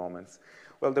keep all the moments?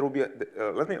 Well, there will be.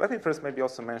 Let me first maybe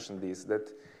also mention this,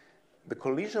 that the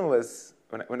collisionless.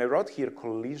 When I wrote here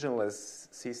collisionless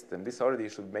system, this already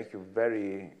should make you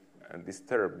very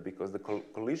disturbed, because the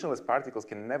collisionless particles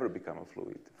can never become a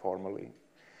fluid formally.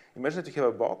 Imagine that you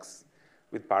have a box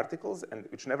with particles and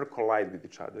which never collide with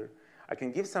each other. I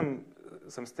can give some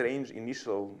strange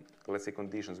initial, let's say,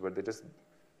 conditions where they just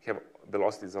have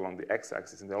velocities along the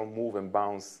x-axis and they all move and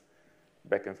bounce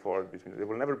back and forth between. They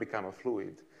will never become a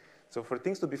fluid. So for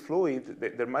things to be fluid,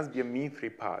 there must be a mean-free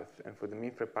path, and for the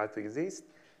mean-free path to exist,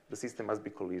 the system must be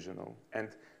collisional.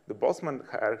 And the Boltzmann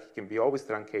hierarchy can be always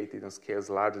truncated on scales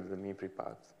larger than the mean-free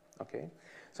path. Okay?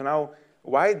 So now,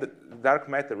 why the dark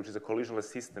matter, which is a collisionless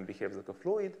system, behaves like a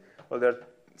fluid? Well, there are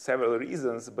several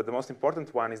reasons, but the most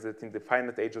important one is that in the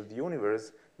finite age of the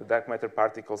universe, the dark matter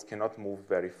particles cannot move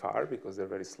very far because they're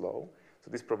very slow.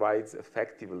 So this provides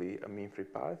effectively a mean-free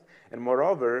path. And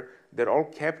moreover, they're all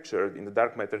captured in the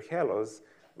dark matter halos,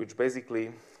 which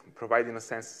basically provide, in a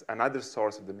sense, another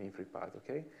source of the mean-free path.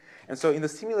 Okay? And so in a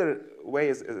similar way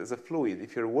as a fluid,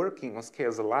 if you're working on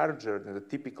scales larger than the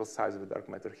typical size of a dark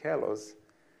matter halos,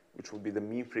 which would be the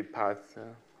mean free path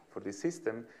for this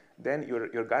system, then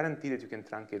you're guaranteed that you can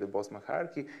truncate the Boltzmann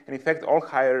hierarchy. And in fact, all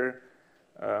higher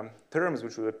terms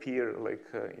which will appear like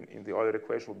in the other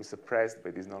equation will be suppressed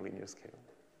by this nonlinear scale.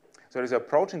 So as you're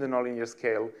approaching the nonlinear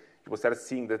scale, you will start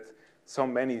seeing that so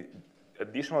many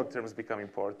additional terms become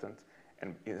important.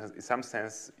 And in some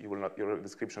sense, you will not, your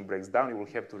description breaks down. You will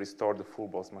have to restore the full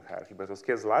Boltzmann hierarchy. But for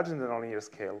scales larger than the nonlinear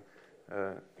scale,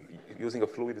 using a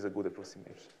fluid is a good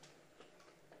approximation.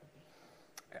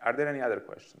 Are there any other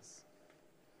questions?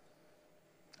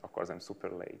 Of course, I'm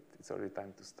super late. It's already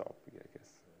time to stop, I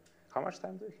guess. How much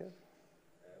time do you have?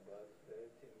 About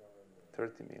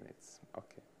 30 minutes. 30 minutes,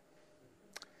 okay.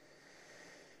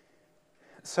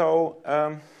 So,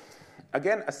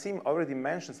 again, Asim already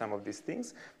mentioned some of these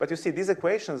things, but you see these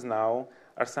equations now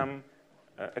are some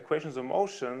equations of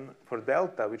motion for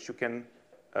delta, which you can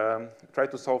try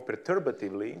to solve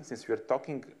perturbatively, since we are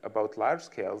talking about large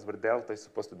scales where delta is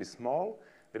supposed to be small.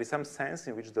 There is some sense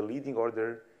in which the leading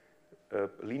order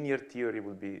linear theory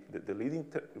will be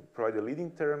provide the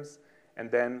leading terms, and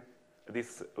then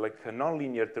this like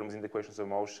nonlinear terms in the equations of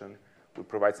motion will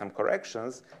provide some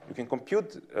corrections. You can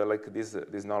compute like these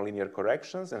nonlinear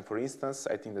corrections. And for instance,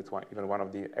 I think that even one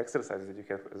of the exercises that you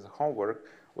have as homework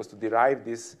was to derive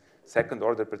this second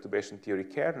order perturbation theory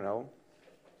kernel,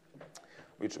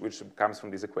 which comes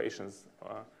from these equations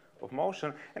of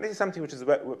motion. And this is something which is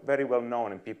very well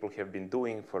known and people have been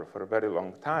doing for a very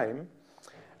long time.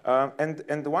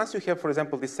 And once you have, for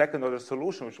example, this second order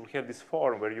solution, which will have this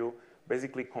form where you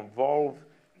basically convolve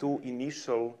two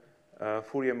initial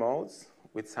Fourier modes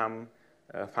with some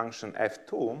function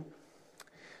f2,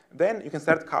 then you can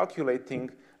start calculating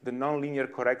the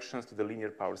nonlinear corrections to the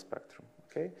linear power spectrum.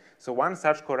 Okay? So one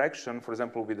such correction, for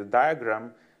example, with a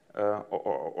diagram,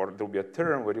 or there will be a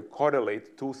term where you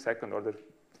correlate two second-order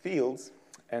fields,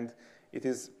 and it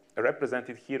is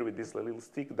represented here with these little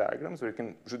stick diagrams, where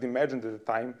you should imagine that the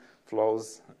time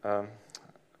flows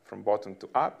from bottom to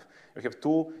up. You have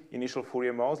two initial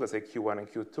Fourier modes, let's say Q1 and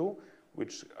Q2,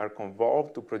 which are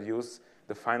convolved to produce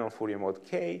the final Fourier mode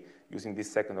K using this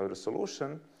second-order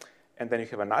solution. And then you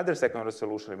have another second-order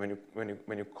solution.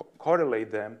 When you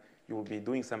correlate them, you will be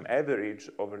doing some average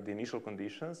over the initial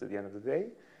conditions at the end of the day.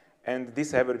 And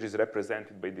this average is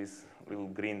represented by these little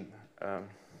green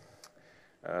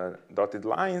dotted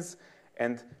lines.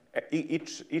 And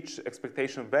each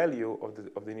expectation value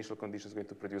of the initial condition is going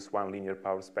to produce one linear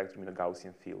power spectrum in a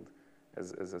Gaussian field,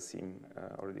 as Asim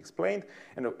already explained.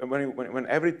 And when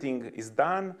everything is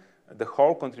done, the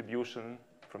whole contribution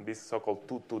from this so-called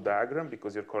 2-2 diagram,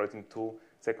 because you're correlating two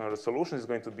second-order solutions, is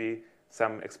going to be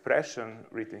some expression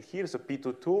written here. So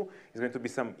P22 is going to be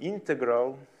some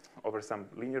integral over some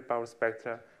linear power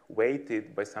spectra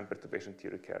weighted by some perturbation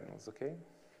theory kernels, okay?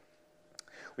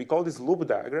 We call these loop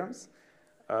diagrams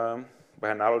by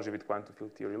analogy with quantum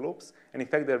field theory loops. And in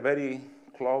fact, they're very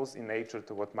close in nature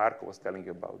to what Marko was telling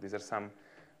you about. These are some,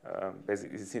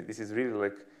 this is really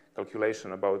like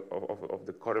calculation of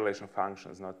the correlation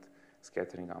functions, not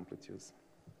scattering amplitudes.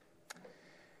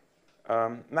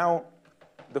 Now,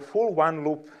 the full one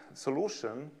loop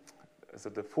solution, so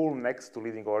the full next to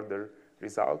leading order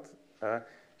result,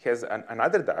 has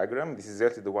another diagram. This is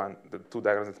exactly the two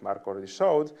diagrams that Marko already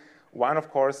showed. One, of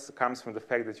course, comes from the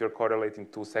fact that you're correlating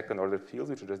two second-order fields,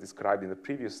 which we just described in the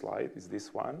previous slide, is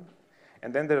this one.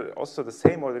 And then there are also the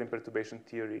same order in perturbation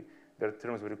theory. There are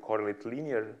terms where you correlate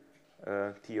linear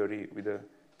theory with a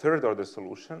third-order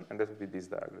solution, and that would be this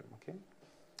diagram, okay?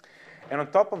 And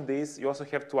on top of this, you also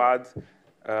have to add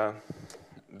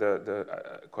the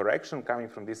correction coming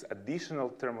from this additional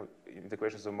term in the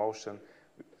equations of motion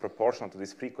proportional to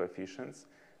these free coefficients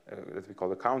that we call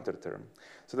the counter term.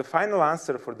 So the final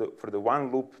answer for the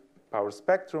one loop power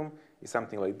spectrum is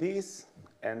something like this.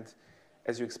 And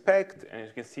as you expect, and as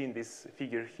you can see in this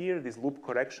figure here, these loop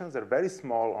corrections are very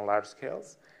small on large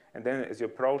scales. And then as you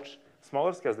approach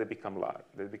smaller scales, they become large,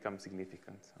 they become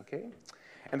significant, okay?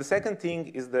 And the second thing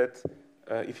is that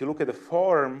if you look at the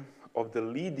form of the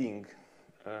leading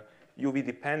UV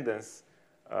dependence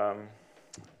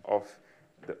of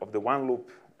the one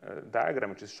loop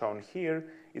diagram, which is shown here,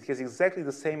 it has exactly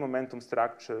the same momentum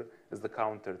structure as the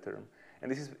counter term. And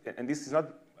this is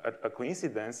not a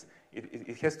coincidence.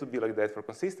 It has to be like that for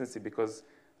consistency, because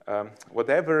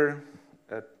whatever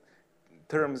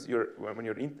terms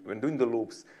when doing the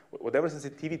loops, whatever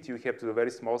sensitivity you have to the very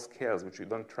small scales, which you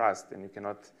don't trust and you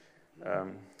cannot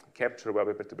capture well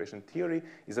by perturbation theory,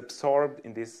 is absorbed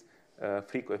in this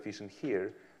free coefficient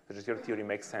here, such that your theory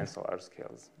makes sense on large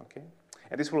scales. Okay,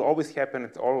 And this will always happen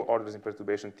at all orders in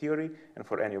perturbation theory and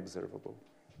for any observable.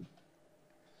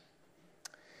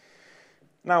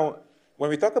 Now, when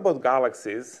we talk about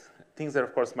galaxies, things are,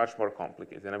 of course, much more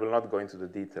complicated, and I will not go into the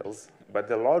details, but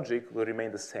the logic will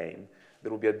remain the same.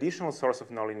 There will be additional source of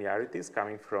nonlinearities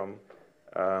coming from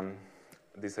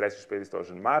these redshift space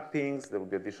distortion mappings. There will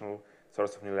be additional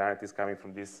source of nonlinearities coming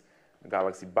from this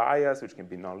galaxy bias, which can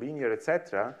be nonlinear,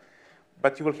 etc.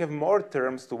 But you will have more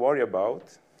terms to worry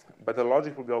about, but the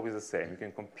logic will be always the same. You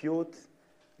can compute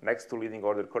next to leading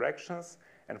order corrections,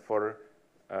 and for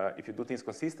if you do things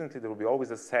consistently, there will be always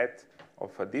a set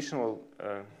of additional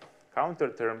counter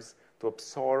terms to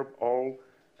absorb all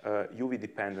UV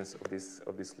dependence of this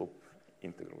loop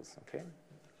integrals. Okay,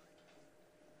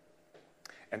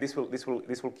 and this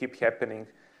will keep happening,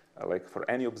 like for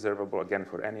any observable, again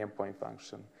for any endpoint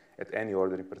function at any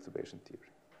order in perturbation theory.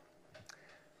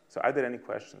 So, are there any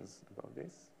questions about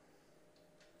this?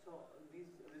 So these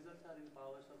results are in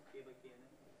powers of k by k.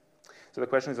 So the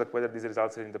question is like whether these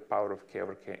results are in the power of k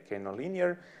over k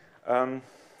nonlinear.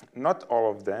 Not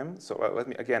all of them. So let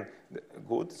me again.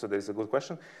 Good. So there is a good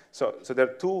question. So there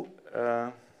are two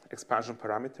expansion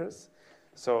parameters.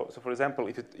 So for example,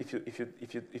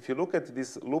 if you look at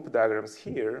these loop diagrams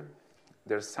here,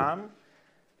 their sum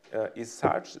is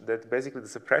such that basically the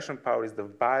suppression power is the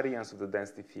variance of the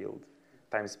density field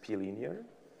times p linear.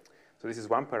 So this is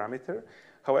one parameter.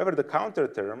 However, the counter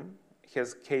term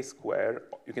has k squared.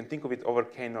 You can think of it over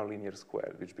k nonlinear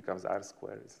squared, which becomes r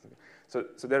squared. So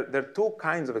there are two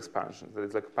kinds of expansions. There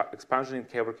is like expansion in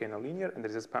k over k nonlinear, and there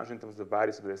is expansion in terms of the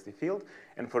variance of the density field.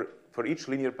 And for each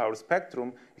linear power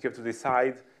spectrum, you have to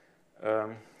decide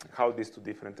how these two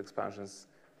different expansions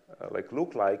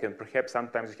look like, and perhaps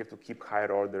sometimes you have to keep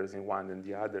higher orders in one than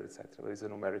the other, etc. It's a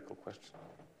numerical question.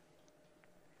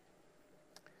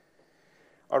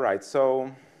 All right,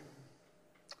 so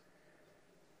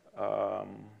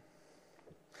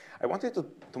I wanted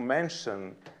to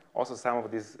mention also some of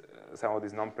these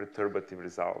non-perturbative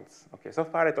results. Okay, so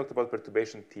far I talked about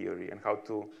perturbation theory and how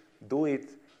to do it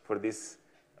for this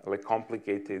like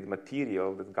complicated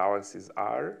material that galaxies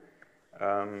are,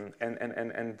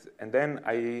 and then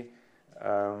I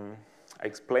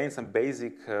explained some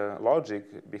basic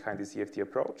logic behind this EFT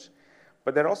approach.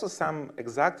 But there are also some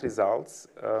exact results.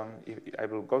 I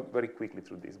will go very quickly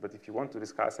through this, but if you want to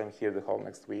discuss, I'm here the whole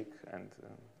next week, and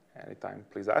anytime,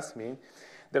 please ask me.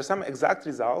 There are some exact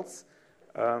results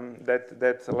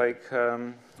that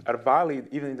are valid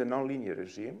even in the nonlinear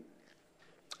regime.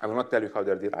 I will not tell you how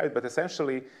they're derived, but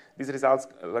essentially these results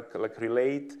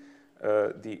relate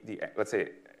the let's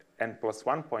say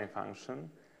n+1 point function,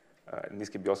 and this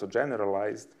can be also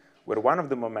generalized, where one of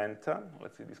the momenta,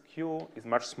 let's say this q, is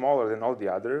much smaller than all the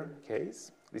other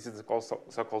k's. This is the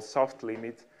so-called soft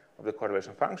limit of the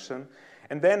correlation function.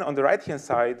 And then on the right-hand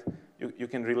side, you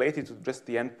can relate it to just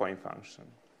the endpoint function.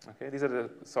 Okay, these are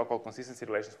the so-called consistency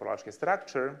relations for large-K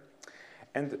structure.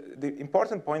 And the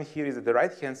important point here is that the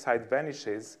right-hand side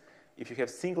vanishes if you have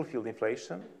single field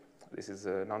inflation. This is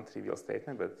a non-trivial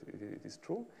statement, but it is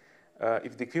true.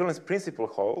 If the equivalence principle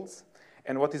holds.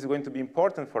 And what is going to be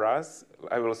important for us,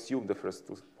 I will assume the first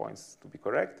 2 points to be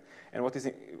correct. And what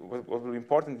will be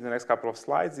important in the next couple of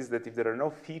slides is that if there are no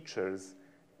features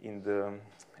in the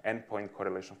endpoint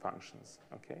correlation functions,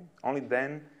 okay, only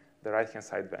then the right-hand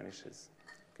side vanishes.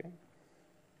 Okay.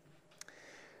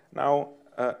 Now,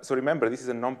 so remember, this is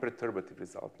a non-perturbative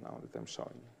result now that I'm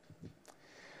showing you.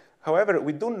 However,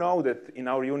 we do know that in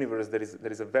our universe there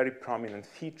is a very prominent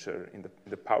feature in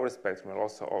the power spectrum and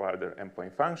also all other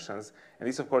endpoint functions, and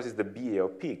this, of course, is the BAO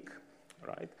peak,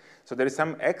 right? So there is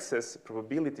some excess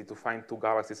probability to find two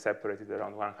galaxies separated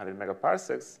around 100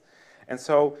 megaparsecs, and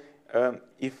so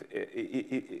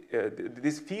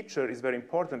this feature is very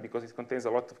important because it contains a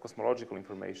lot of cosmological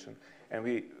information, and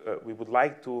we would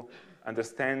like to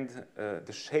understand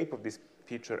the shape of this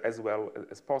feature as well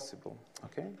as possible,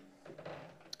 okay?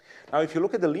 Now, if you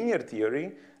look at the linear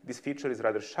theory, this feature is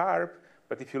rather sharp,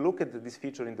 but if you look at this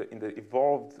feature in the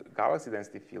evolved galaxy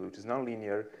density field, which is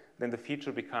nonlinear, then the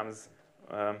feature becomes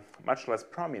much less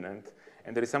prominent,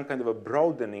 and there is some kind of a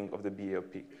broadening of the BAO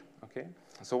peak, okay?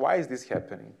 So why is this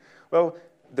happening? Well,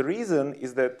 the reason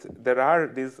is that there are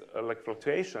these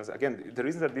fluctuations. Again, the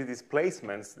reason are these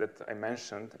displacements that I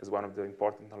mentioned as one of the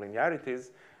important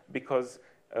nonlinearities, because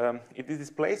if these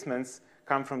displacements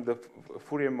come from the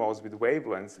Fourier modes with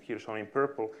wavelengths, here shown in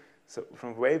purple, so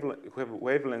from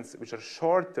wavelengths which are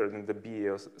shorter than the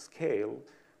BAO scale,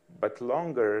 but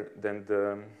longer than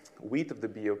the width of the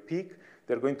BAO peak,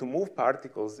 they're going to move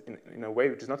particles in a way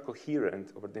which is not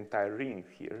coherent over the entire ring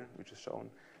here, which is shown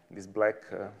in this black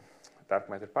dark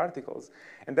matter particles.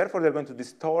 And therefore, they're going to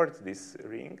distort this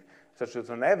ring, such that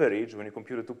on average, when you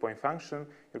compute a two-point function,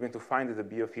 you're going to find that the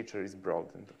BO feature is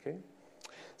broadened, okay?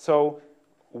 So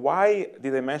why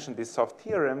did I mention these soft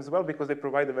theorems? Well, because they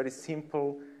provide a very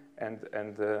simple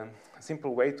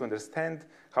simple way to understand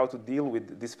how to deal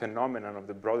with this phenomenon of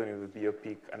the broadening of the BO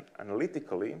peak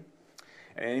analytically.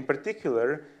 And in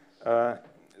particular,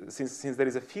 since there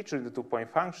is a feature in the two-point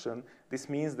function, this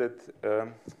means that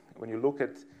when you look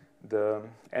at the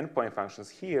endpoint functions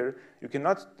here, you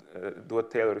cannot do a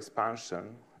Taylor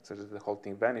expansion such that the whole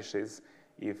thing vanishes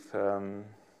if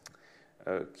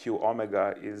Q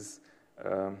omega is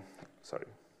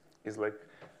like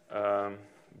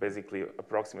basically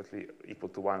approximately equal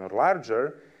to 1 or larger.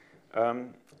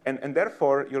 And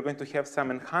therefore, you're going to have some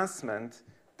enhancement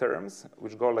terms,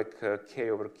 which go like k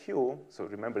over q. So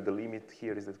remember, the limit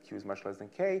here is that q is much less than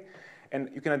k. And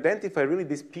you can identify really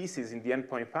these pieces in the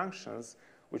endpoint functions,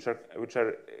 which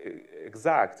are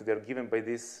exact. They're given by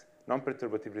this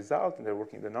non-perturbative result, and they're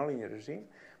working in the nonlinear regime.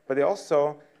 But they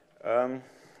also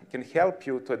can help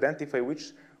you to identify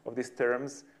which of these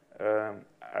terms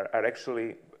are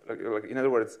actually, in other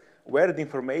words, where the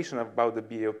information about the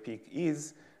BO peak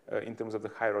is in terms of the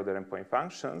higher order endpoint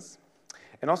functions,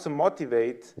 and also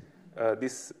motivate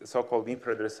this so-called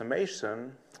infrared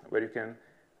summation, where you can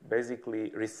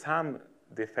basically resum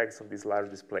the effects of these large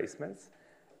displacements.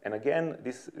 And again,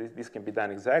 this can be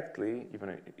done exactly,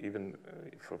 even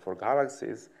for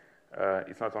galaxies.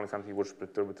 It's not only something which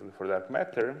perturbatively for dark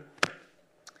matter.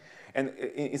 And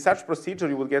in such procedure,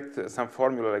 you will get some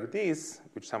formula like this,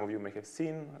 which some of you may have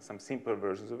seen, some simpler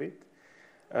versions of it,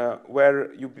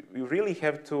 where you really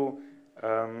have to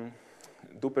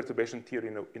do perturbation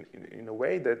theory in a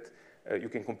way that you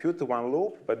can compute the one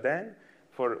loop, but then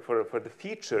for the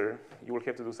feature, you will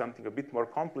have to do something a bit more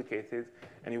complicated,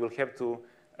 and you will have to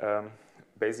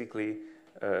basically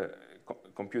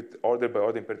compute order by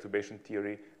order in perturbation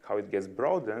theory how it gets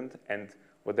broadened, and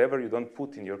whatever you don't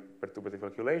put in your perturbative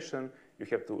calculation, you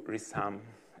have to resum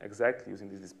exactly using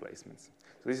these displacements.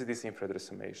 So this is this infrared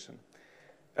summation.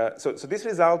 So this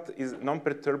result is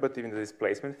non-perturbative in the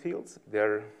displacement fields. They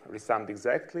are resummed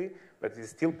exactly, but it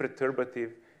is still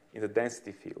perturbative in the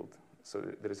density field. So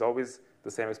there is always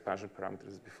the same expansion parameters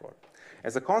as before.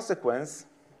 As a consequence,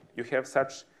 you have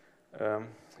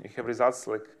results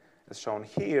like as shown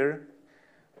here,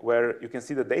 where you can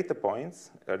see the data points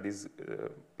are these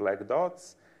black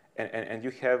dots, and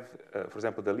you have, for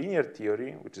example, the linear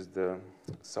theory, which is the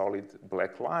solid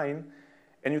black line,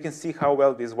 and you can see how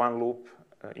well this one loop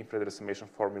infrared summation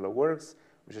formula works,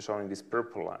 which is shown in this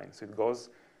purple line. So it goes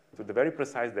to the very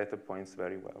precise data points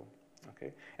very well.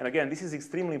 Okay? And again, this is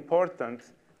extremely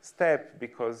important step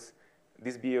because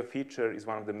this BO feature is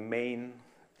one of the main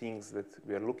things that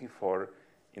we are looking for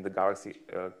in the galaxy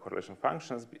correlation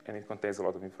functions, and it contains a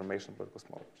lot of information about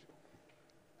cosmology.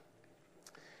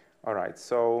 All right,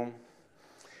 so,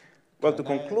 well, to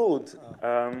conclude.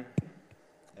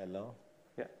 Hello?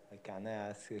 Yeah. Can I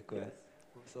ask a question? Yes.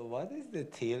 So what is the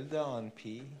tilde on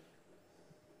P?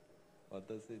 What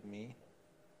does it mean?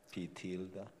 P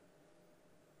tilde?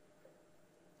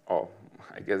 Oh,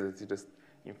 I guess it's just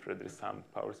infrared sum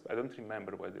powers. I don't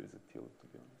remember why there is a tilde, to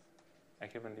be honest. I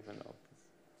haven't even noticed.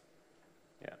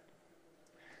 Yeah.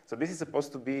 So this is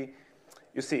supposed to be,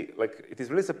 you see, like it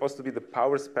is really supposed to be the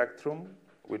power spectrum,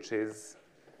 which is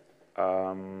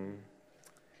when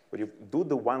you do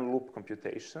the one loop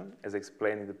computation, as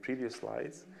explained in the previous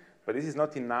slides. But this is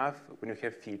not enough when you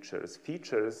have features.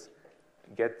 Features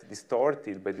get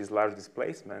distorted by these large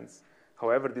displacements.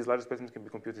 However, these large displacements can be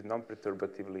computed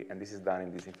non-perturbatively, and this is done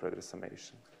in this infrared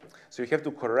summation. So you have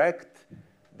to correct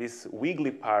this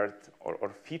wiggly part or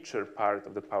feature part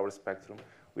of the power spectrum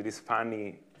with this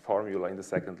funny formula in the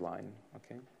second line,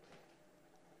 okay?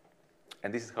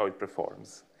 And this is how it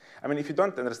performs. I mean, if you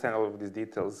don't understand all of these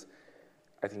details,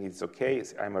 I think it's okay.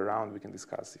 I'm around. We can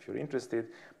discuss if you're interested.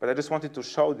 But I just wanted to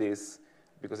show this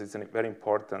because it's a very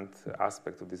important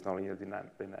aspect of this nonlinear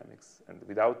dynamics. And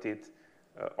without it,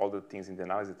 all the things in the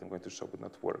analysis that I'm going to show would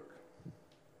not work.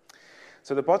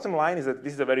 So the bottom line is that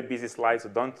this is a very busy slide, so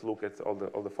don't look at all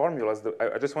the formulas.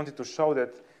 I just wanted to show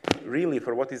that really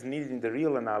for what is needed in the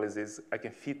real analysis, I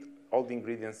can fit all the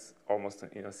ingredients almost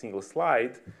in a single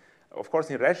slide. Of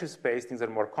course, in redshift space, things are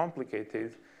more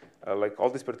complicated. Like all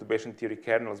these perturbation theory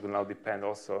kernels will now depend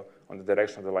also on the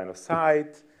direction of the line of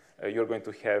sight. You're going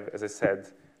to have, as I said,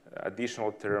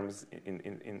 additional terms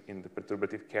in the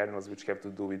perturbative kernels which have to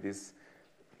do with these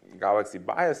galaxy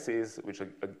biases, which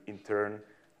in turn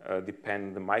depend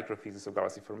on the microphysics of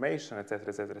galaxy formation, et cetera,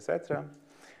 et cetera, et cetera.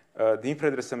 The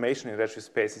infrared summation in redshift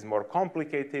space is more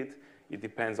complicated. It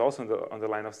depends also on the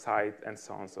line of sight and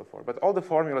so on and so forth. But all the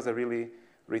formulas are really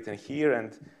written here.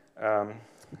 And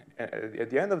at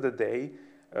the end of the day,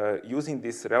 using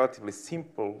these relatively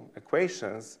simple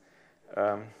equations,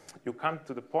 you come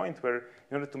to the point where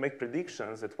in order to make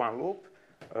predictions at one loop,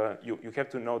 you have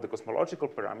to know the cosmological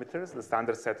parameters, the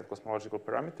standard set of cosmological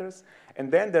parameters.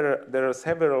 And then there are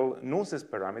several nuisance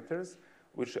parameters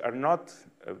which are not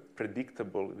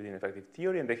predictable within effective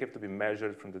theory, and they have to be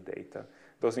measured from the data.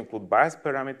 Those include bias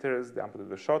parameters, the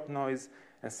amplitude of the shot noise,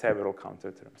 and several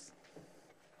counter terms.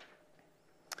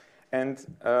 And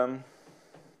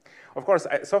of course,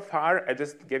 so far, I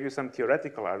just gave you some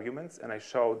theoretical arguments, and I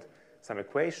showed some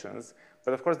equations.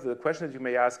 But of course, the question that you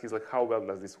may ask is, like, how well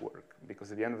does this work?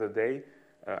 Because at the end of the day,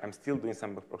 I'm still doing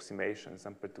some approximations,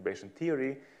 some perturbation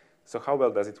theory. So how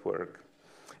well does it work?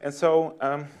 And so,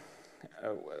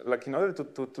 like, in order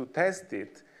to test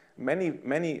it,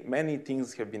 many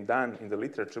things have been done in the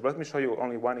literature. But let me show you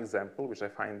only one example, which I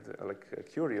find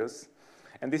curious.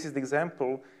 And this is the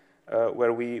example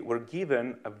where we were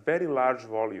given a very large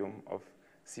volume of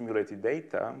simulated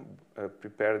data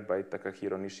prepared by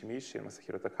Takahiro Nishimichi and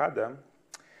Masahiro Takada.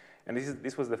 And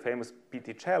this was the famous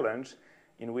PT challenge,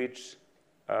 in which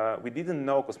we didn't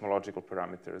know cosmological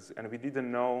parameters, and we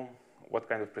didn't know what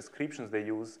kind of prescriptions they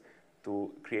use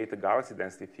to create a galaxy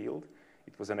density field.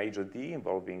 It was an HOD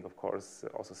involving, of course,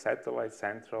 also satellites,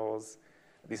 centrals.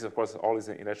 This is, of course, always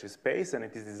in inertial space, and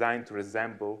it is designed to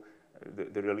resemble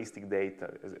the realistic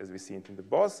data as we see it in the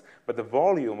BOSS. But the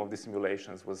volume of the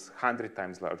simulations was 100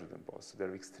 times larger than BOSS. So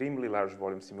they're extremely large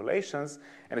volume simulations.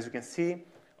 And as you can see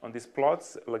on these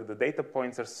plots, like, the data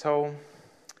points are so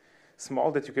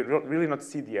small that you can really not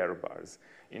see the error bars.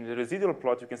 In the residual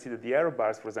plot, you can see that the error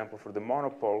bars, for example, for the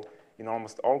monopole in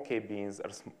almost all K-beams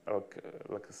are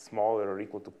like smaller or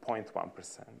equal to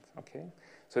 0.1%. Okay?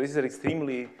 So this is an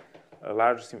extremely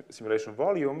large simulation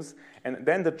volumes. And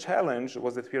then the challenge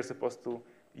was that we are supposed to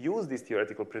use this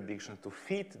theoretical prediction to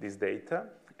fit this data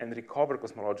and recover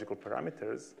cosmological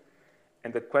parameters.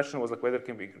 And the question was, like, whether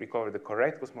can we recover the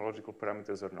correct cosmological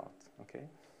parameters or not. Okay?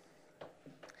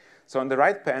 So on the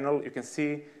right panel, you can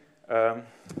see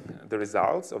the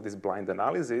results of this blind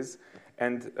analysis.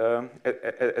 And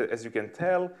as you can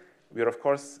tell, we are, of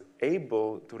course,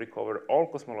 able to recover all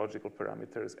cosmological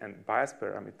parameters and bias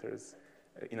parameters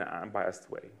in an unbiased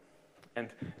way.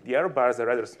 And the error bars are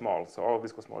rather small, so all of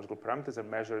these cosmological parameters are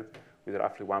measured with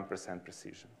roughly 1%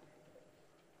 precision.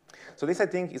 So this, I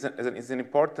think, is an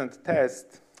important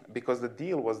test, because the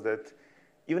deal was that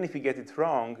even if we get it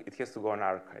wrong, it has to go on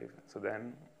archive. So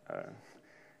then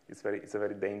it's a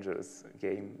very dangerous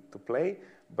game to play.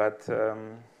 But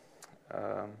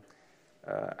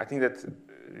I think that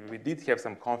we did have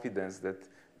some confidence that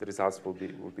the results will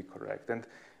be correct. And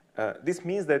this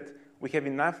means that we have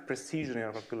enough precision in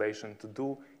our calculation to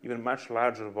do even much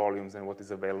larger volumes than what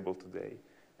is available today.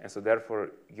 And so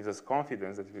therefore, it gives us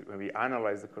confidence that when we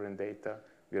analyze the current data,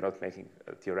 we are not making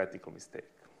a theoretical mistake.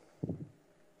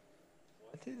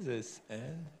 What is this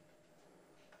N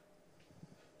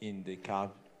in the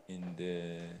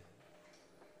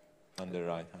on the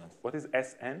right hand? What is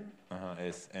SN?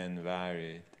 SN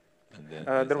varied. And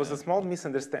then there was a small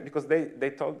misunderstanding, because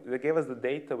they gave us the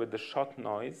data with the shot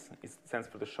noise. It stands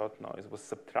for the shot noise was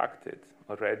subtracted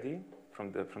already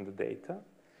from the data,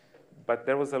 but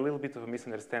there was a little bit of a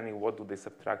misunderstanding. What do they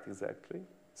subtract exactly?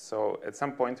 So at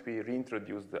some point we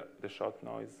reintroduced the shot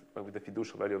noise with the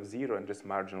fiducial value of 0 and just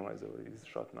marginalize over this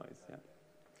shot noise. Yeah,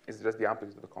 it's just the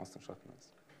amplitude of the constant shot noise.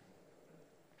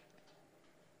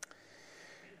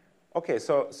 Okay,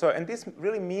 so and this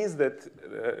really means that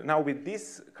now with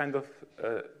this kind of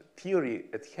theory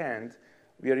at hand,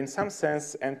 we are in some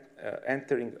sense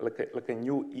entering like a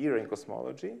new era in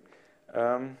cosmology.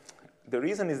 The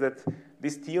reason is that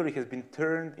this theory has been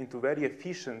turned into very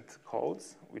efficient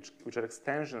codes, which are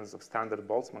extensions of standard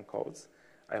Boltzmann codes.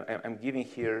 I'm giving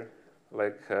here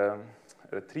like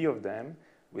 3 of them.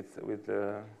 We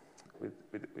can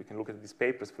look at these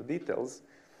papers for details,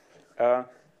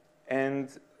 and.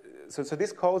 So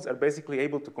these codes are basically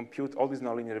able to compute all this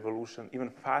nonlinear evolution even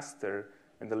faster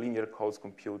than the linear codes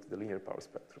compute the linear power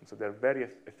spectrum. So they're very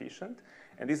efficient,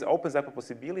 and this opens up a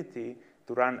possibility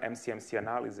to run MCMC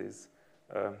analysis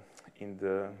in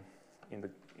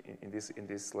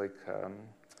this like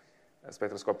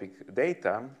spectroscopic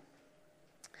data.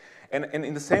 And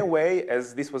in the same way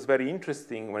as this was very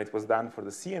interesting when it was done for the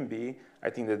CMB, I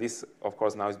think that this, of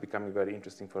course, now is becoming very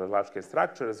interesting for a large-scale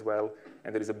structure as well.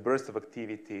 And there is a burst of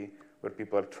activity where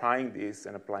people are trying this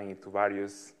and applying it to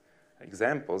various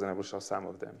examples, and I will show some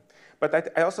of them.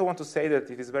 But I also want to say that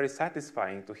it is very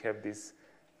satisfying to have this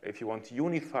if you want,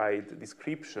 unified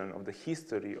description of the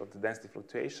history of the density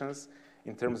fluctuations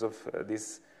in terms of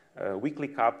this weakly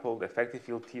coupled effective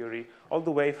field theory, all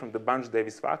the way from the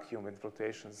Bunch-Davis vacuum when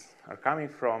fluctuations are coming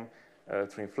from,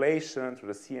 through inflation,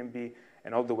 through the CMB,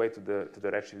 and all the way to the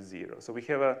redshift 0. So we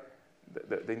have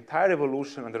the entire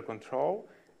evolution under control,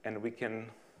 and we can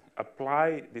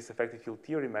apply these effective field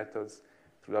theory methods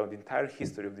throughout the entire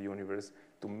history of the universe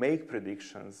to make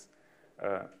predictions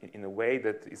in a way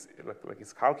that is like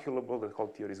it's calculable. The whole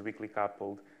theory is weakly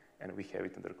coupled, and we have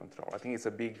it under control. I think it's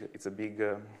a big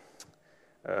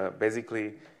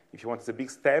basically, if you want, it's a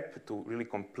big step to really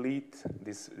complete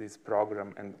this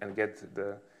program and get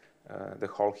the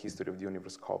whole history of the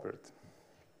universe covered.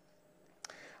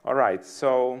 All right,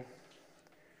 so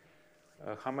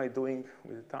how am I doing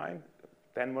with the time?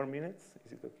 10 more minutes?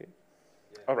 Is it okay?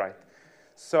 Yeah. All right.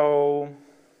 So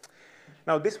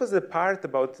now this was the part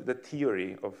about the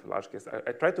theory of large scale.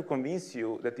 I tried to convince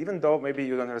you that even though maybe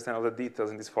you don't understand all the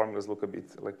details and these formulas look a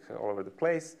bit like all over the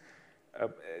place,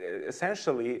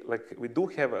 essentially, like we do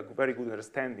have a very good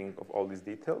understanding of all these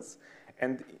details.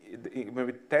 And when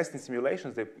we test in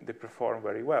simulations, they perform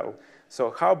very well.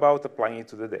 So how about applying it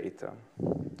to the data?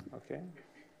 Okay.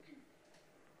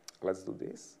 Let's do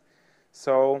this.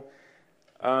 So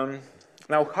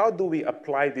now how do we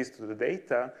apply this to the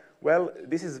data? Well,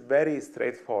 this is very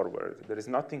straightforward. There is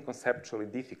nothing conceptually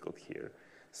difficult here.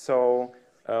 So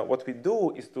what we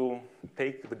do is to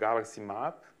take the galaxy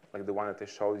map, like the one that I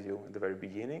showed you at the very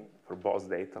beginning, for Bose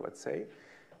data, let's say.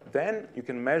 Then you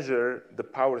can measure the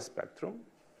power spectrum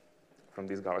from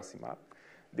this galaxy map.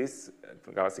 This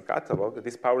galaxy catalog,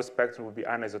 this power spectrum will be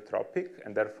anisotropic,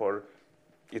 and therefore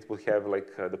it will have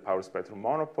like the power spectrum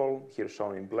monopole, here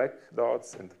shown in black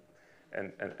dots, and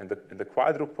the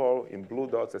quadrupole in blue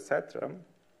dots, etc.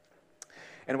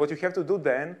 And what you have to do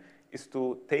then is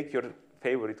to take your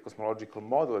favorite cosmological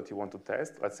model that you want to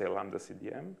test, let's say lambda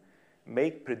CDM,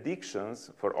 make predictions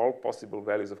for all possible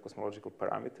values of cosmological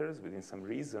parameters within some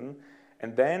reason,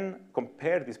 and then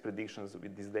compare these predictions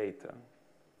with this data.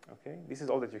 Okay? This is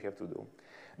all that you have to do.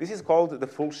 This is called the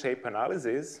full shape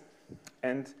analysis,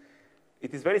 and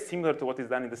it is very similar to what is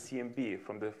done in the CMB.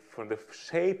 From the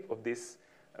shape of this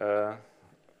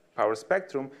power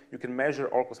spectrum, you can measure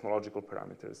all cosmological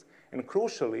parameters. And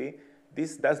crucially,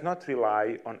 this does not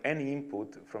rely on any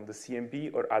input from the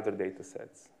CMB or other data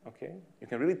sets. Okay? You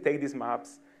can really take these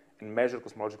maps and measure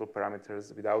cosmological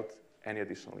parameters without any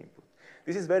additional input.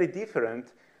 This is very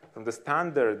different from the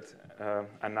standard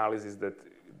analysis that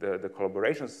the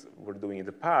collaborations were doing in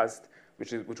the past,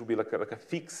 which would be like a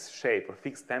fixed shape or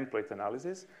fixed template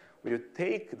analysis, where you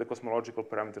take the cosmological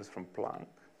parameters from Planck,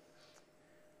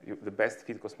 the best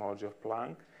fit cosmology of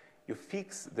Planck, you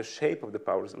fix the shape of the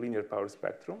linear power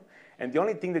spectrum, and the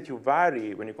only thing that you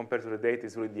vary when you compare to the data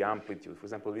is really the amplitude. For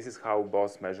example, this is how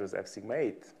Bose measures F sigma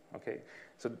 8. Okay,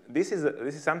 so this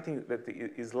is something that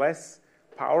is less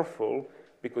powerful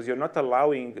because you're not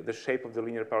allowing the shape of the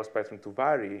linear power spectrum to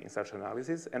vary in such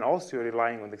analysis, and also you're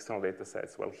relying on the external data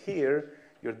sets. Well, here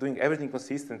you're doing everything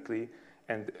consistently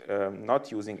and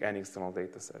not using any external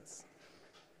data sets.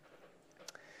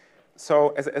 So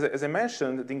as I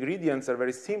mentioned, the ingredients are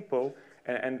very simple,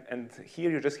 and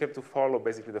here you just have to follow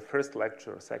basically the first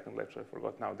lecture or second lecture, I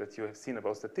forgot now, that you have seen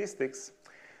about statistics.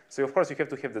 So of course you have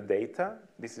to have the data.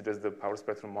 This is just the power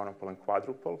spectrum monopole and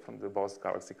quadrupole from the Bose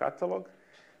galaxy catalog.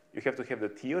 You have to have the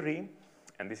theory,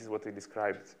 and this is what we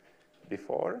described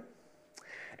before.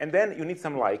 And then you need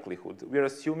some likelihood. We are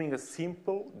assuming a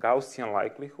simple Gaussian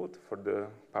likelihood for the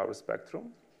power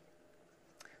spectrum.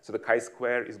 So the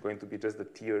chi-square is going to be just the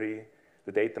theory,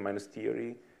 the data minus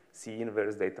theory, C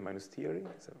inverse data minus theory,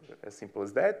 so as simple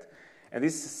as that. And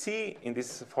this C in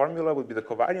this formula would be the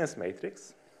covariance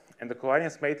matrix. And the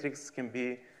covariance matrix can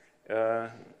be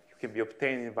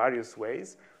obtained in various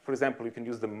ways. For example, you can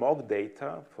use the MOG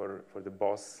data for the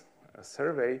Bose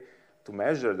survey to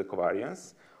measure the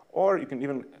covariance. Or you can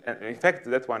even, in fact,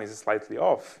 that one is slightly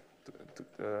off,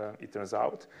 it turns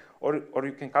out. Or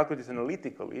you can calculate it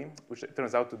analytically, which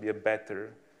turns out to be a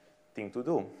better thing to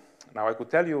do. Now, I could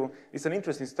tell you, it's an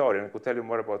interesting story, and I could tell you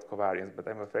more about covariance, but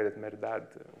I'm afraid that Merdad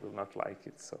will not like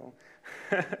it, so,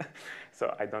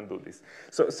 so I don't do this.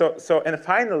 And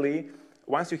finally,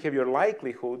 once you have your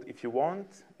likelihood, if you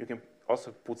want, you can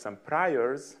also put some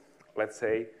priors, let's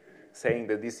say, saying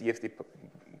that these EFT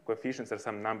coefficients are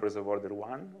some numbers of order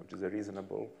 1, which is a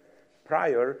reasonable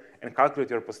prior, and calculate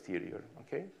your posterior,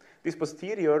 okay? This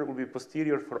posterior will be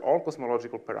posterior for all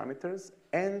cosmological parameters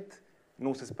and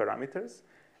Nuss's parameters.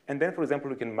 And then, for example,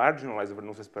 you can marginalize over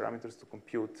Nuss's parameters to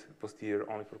compute posterior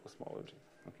only for cosmology.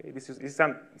 Okay, this is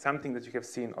something that you have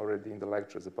seen already in the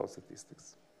lectures about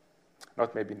statistics.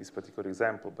 Not maybe in this particular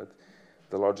example, but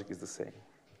the logic is the same.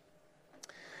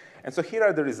 And so here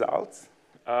are the results.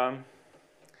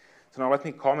 So now let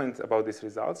me comment about these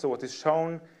results. So what is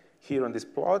shown here on this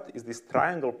plot is this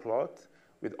triangle plot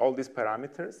with all these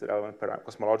parameters, the relevant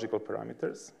cosmological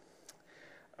parameters.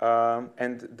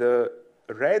 And the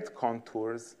red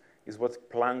contours is what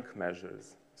Planck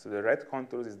measures. So the red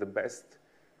contours is the best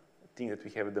thing that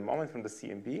we have at the moment from the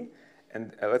CMB.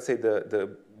 And let's say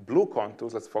the blue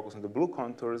contours, let's focus on the blue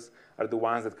contours, are the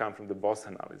ones that come from the Bose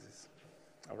analysis.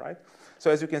 All right?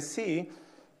 So as you can see,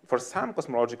 for some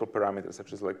cosmological parameters,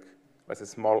 such as like, let's say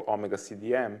small omega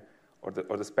CDM, or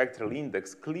the spectral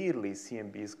index, clearly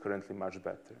CMB is currently much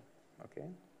better. Okay?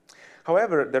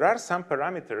 However, there are some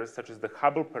parameters, such as the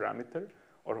Hubble parameter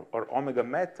or omega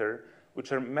matter,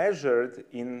 which are measured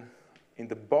in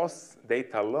the Bose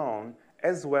data alone,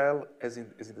 as well as in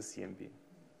the CMB.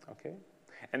 Okay?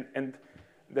 And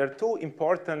there are two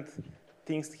important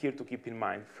things here to keep in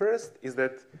mind. First is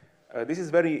that this is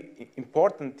very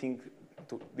important thing.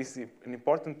 This is an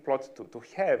important plot to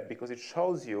have, because it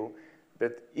shows you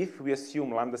that if we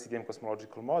assume lambda CDM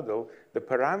cosmological model, the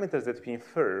parameters that we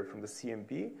infer from the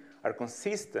CMB are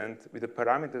consistent with the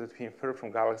parameters that we infer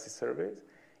from galaxy surveys,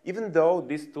 even though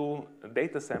these two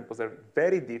data samples are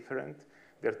very different.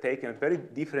 They're taken at very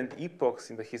different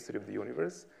epochs in the history of the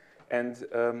universe, and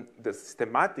the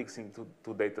systematics in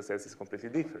two data sets is completely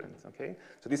different. Okay?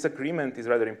 So this agreement is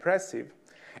rather impressive.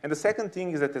 And the second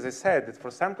thing is that, as I said, that for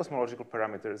some cosmological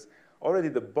parameters, already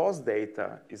the Bose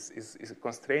data is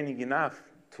constraining enough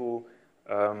to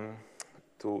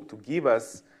give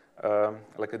us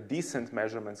like a decent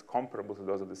measurements comparable to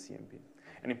those of the CMB.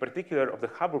 And in particular of the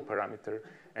Hubble parameter,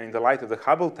 and in the light of the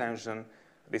Hubble tension,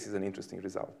 this is an interesting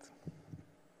result.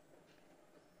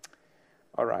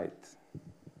 All right.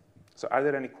 So are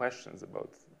there any questions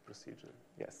about the procedure?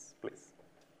 Yes, please.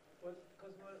 What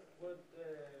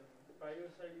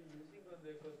priors are you using on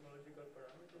the cosmological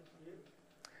parameters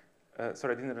here?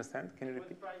 Sorry, I didn't understand. Can you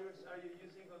repeat? What priors are you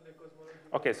using on the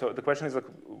cosmological? Okay, so the question is like,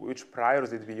 which priors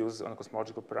did we use on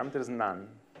cosmological parameters? None.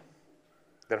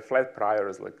 They're flat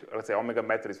priors, like let's say omega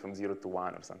matter is from 0 to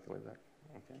 1 or something like that.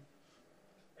 Okay.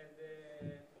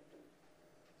 And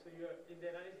so you're in the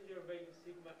analysis you're varying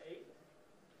sigma 8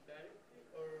 directly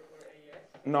or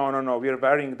AS? No. We are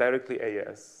varying directly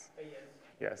AS. AS.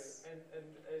 Yes. Okay.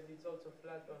 And it's also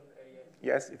flat on AS.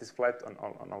 Yes, it is flat on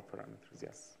all parameters.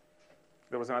 Yes.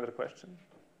 There was another question.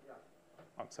 Yeah.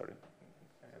 I'm sorry.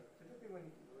 Typically, when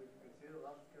you consider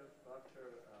large-scale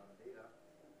structure data,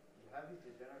 you have this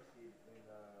degeneracy between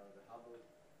the Hubble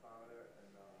parameter and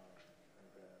the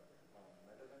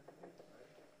meta density,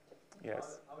 right?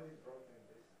 Yes. How is it broken in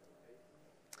this case?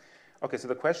 Okay, so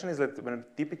the question is that when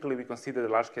typically we consider the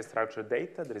large-scale structure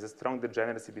data, there is a strong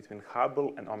degeneracy between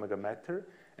Hubble and omega matter,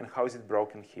 and how is it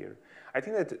broken here? I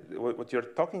think that what you're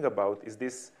talking about is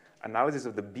this analysis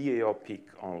of the BAO peak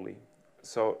only.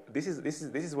 So this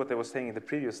is what I was saying in the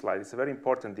previous slide. It's a very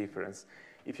important difference.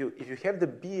 If you have the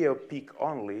BAO peak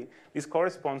only, this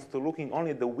corresponds to looking only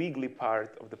at the wiggly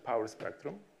part of the power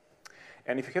spectrum.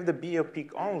 And if you have the BAO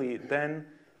peak only, then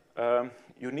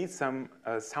you need some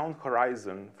sound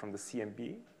horizon from the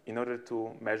CMB in order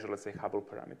to measure, let's say, Hubble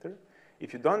parameter.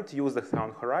 If you don't use the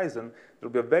sound horizon, there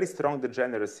will be a very strong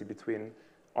degeneracy between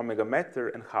omega matter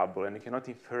and Hubble, and you cannot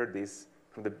infer this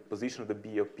from the position of the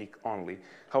BAO peak only.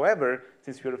 However,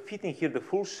 since we are fitting here the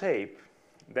full shape,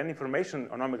 then information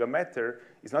on omega matter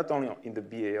is not only in the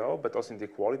BAO, but also in the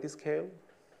equality scale,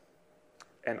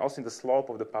 and also in the slope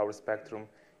of the power spectrum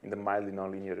in the mildly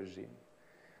nonlinear regime.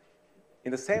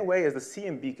 In the same way as the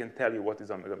CMB can tell you what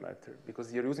is omega matter,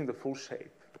 because you're using the full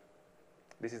shape.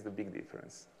 This is the big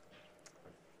difference.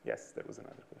 Yes, there was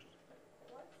another question.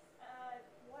 What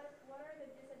are the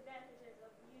disadvantages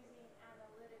of using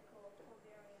analytical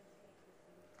covariance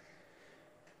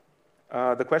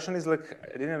matrices? The question is like,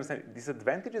 I didn't understand,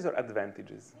 disadvantages or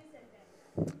advantages?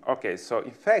 Disadvantages. Okay, so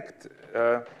in fact,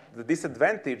 the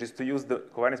disadvantage is to use the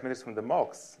covariance matrix from the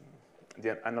MOX.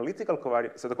 The analytical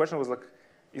covariance, so the question was like,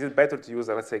 is it better to use,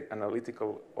 let's say,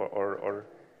 analytical or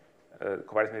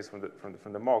covariance matrix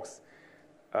from the MOX?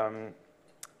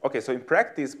 Okay, so in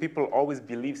practice, people always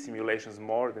believe simulations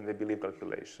more than they believe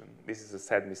calculation. This is a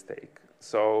sad mistake.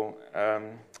 So,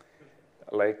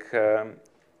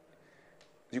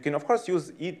 you can, of course,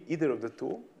 use either of the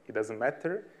two. It doesn't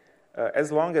matter,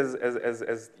 as long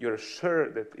as you're sure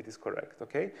that it is correct,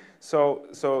 okay? So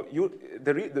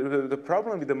the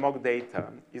problem with the mock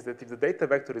data is that if the data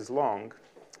vector is long,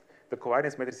 the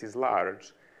covariance matrix is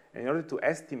large, and in order to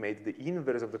estimate the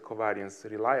inverse of the covariance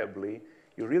reliably,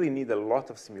 you really need a lot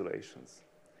of simulations.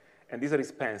 And these are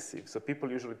expensive, so people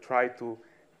usually try to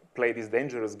play this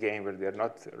dangerous game where they're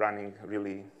not running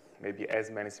really maybe as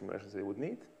many simulations as they would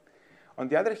need. On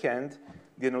the other hand,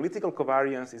 the analytical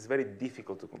covariance is very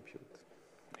difficult to compute.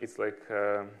 It's like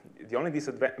the only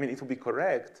disadvantage, I mean, it will be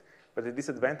correct, but the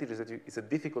disadvantage is that it's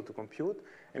difficult to compute,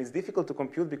 and it's difficult to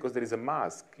compute because there is a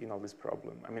mask in all this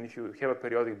problem. I mean, if you have a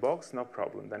periodic box, no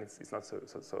problem, then it's not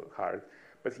so hard.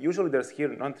 But usually there's here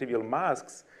non-trivial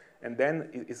masks, and then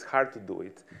it's hard to do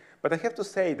it. But I have to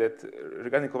say that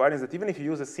regarding covariance, that even if you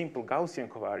use a simple Gaussian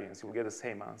covariance, you will get the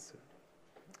same answer.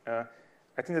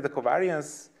 I think that the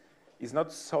covariance is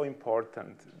not so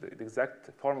important. The exact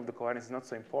form of the covariance is not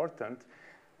so important.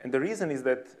 And the reason is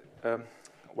that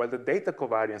while the data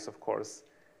covariance, of course,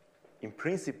 in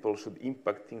principle should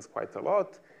impact things quite a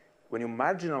lot, when you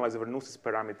marginalize over Nuss's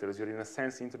parameters, you're in a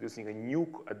sense introducing a new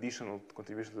additional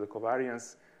contribution to the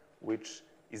covariance, which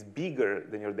is bigger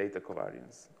than your data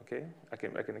covariance. Okay, I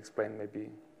can explain maybe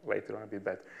later on a bit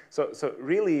better. So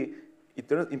really,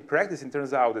 in practice, it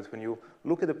turns out that when you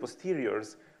look at the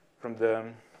posteriors from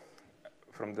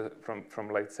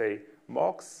let's say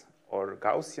MOX or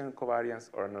Gaussian covariance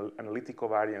or analytic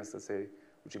covariance, let's say,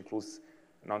 which includes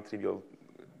non-trivial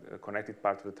connected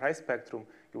part of the trispectrum,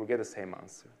 you will get the same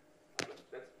answer.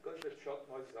 That's because the shot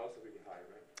noise is also really high,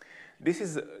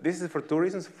 right? This is for two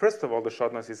reasons. First of all, the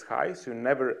shot noise is high, so you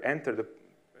never enter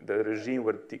the regime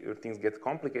where things get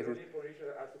complicated. The information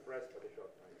are suppressed by the shot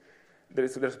noise. They're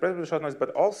suppressed by the shot noise, but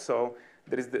also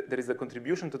there is a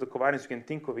contribution to the covariance. You can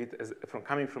think of it as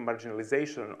coming from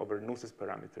marginalization over Nuss's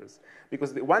parameters.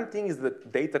 Because one thing is the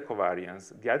data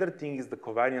covariance. The other thing is the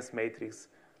covariance matrix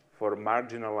for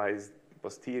marginalized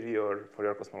posterior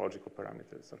Fourier cosmological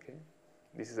parameters. Okay,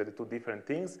 these are the two different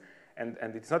things, and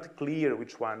it's not clear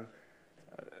which one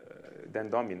then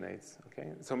dominates.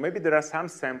 Okay, so maybe there are some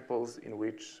samples in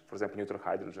which, for example, neutral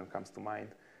hydrogen comes to mind,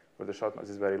 where the shot noise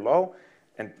is very low.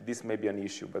 And this may be an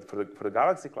issue, but for the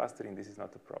galaxy clustering, this is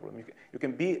not a problem. You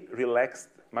can be relaxed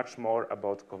much more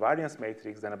about covariance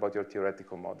matrix than about your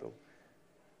theoretical model.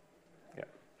 Yeah.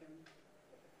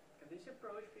 Can this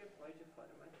approach be applied to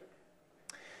photometric?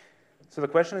 So the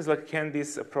question is, like, can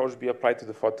this approach be applied to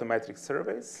the photometric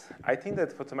surveys? I think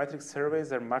that photometric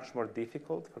surveys are much more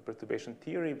difficult for perturbation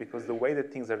theory because the way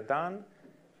that things are done.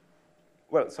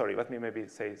 Well, sorry, let me maybe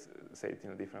say it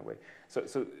in a different way.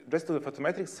 So just to the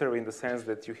photometric survey in the sense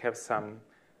that you have some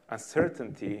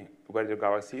uncertainty where your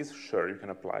galaxy is, sure, you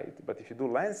can apply it. But if you do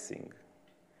lensing,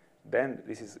 then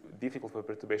this is difficult for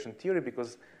perturbation theory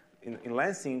because in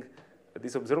lensing,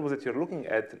 these observables that you're looking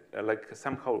at like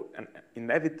somehow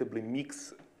inevitably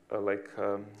mix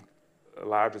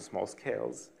large and small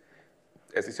scales.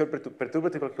 As you said,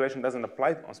 perturbative calculation doesn't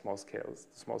apply on small scales,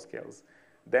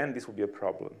 then this will be a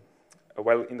problem.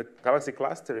 While in the galaxy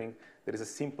clustering, there is a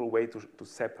simple way to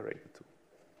separate the two.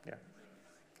 Yeah.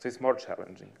 So it's more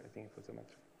challenging, I think, for the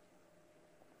matter.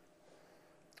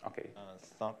 Okay.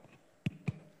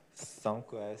 Some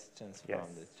questions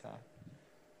from the chat.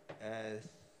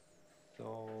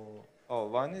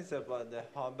 One is about the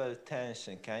Hubble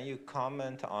tension. Can you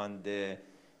comment on the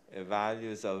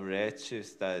values of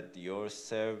redshifts that your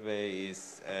survey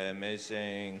is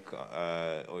measuring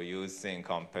or using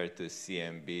compared to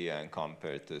CMB and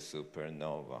compared to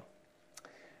supernova?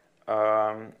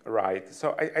 Right.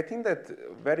 So I think that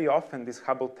very often this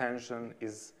Hubble tension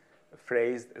is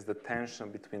phrased as the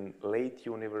tension between late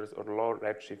universe or low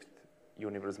redshift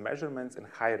universe measurements and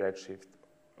high redshift,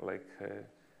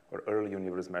 or early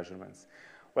universe measurements.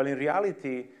 Well, in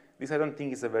reality, this I don't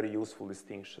think is a very useful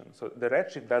distinction. So the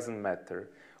redshift doesn't matter.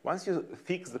 Once you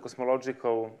fix the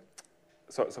cosmological,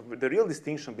 so the real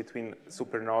distinction between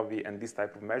supernovae and this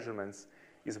type of measurements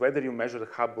is whether you measure the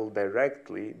Hubble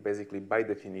directly, basically by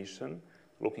definition,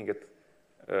 looking at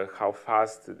how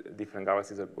fast different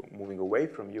galaxies are moving away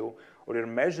from you, or you're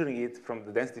measuring it from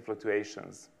the density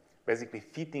fluctuations, basically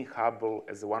fitting Hubble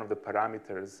as one of the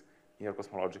parameters in your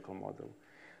cosmological model.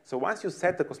 So once you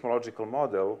set the cosmological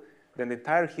model, then the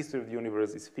entire history of the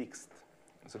universe is fixed.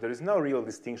 So there is no real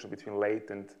distinction between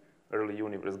late and early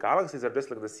universe. Galaxies are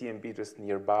just like the CMB, just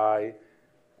nearby.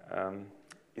 The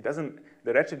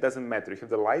redshift doesn't matter. You have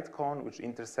the light cone, which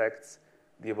intersects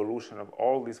the evolution of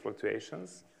all these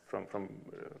fluctuations from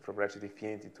redshift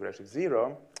infinity to redshift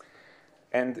 0,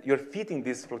 and you're fitting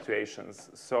these fluctuations.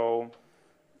 So,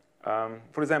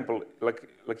 for example,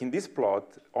 like in this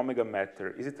plot, omega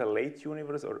matter, is it a late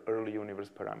universe or early universe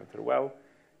parameter? Well,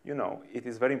 you know, it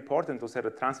is very important to set the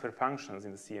transfer functions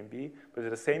in the CMB, but at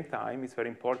the same time, it's very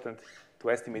important to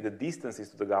estimate the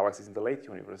distances to the galaxies in the late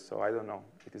universe. So I don't know.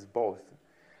 It is both.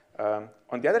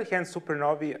 On the other hand,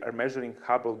 supernovae are measuring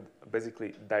Hubble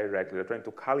basically directly. They're trying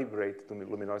to calibrate the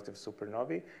luminosity of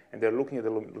supernovae, and they're looking at the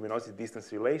luminosity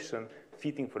distance relation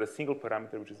fitting for a single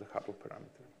parameter, which is the Hubble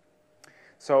parameter.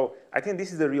 So I think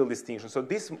this is the real distinction. So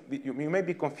this, you may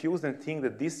be confused and think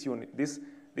that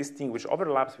this thing, which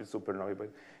overlaps with supernovae, but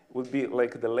would be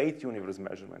like the late universe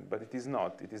measurement, but it is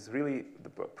not. It is really,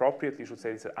 appropriately, you should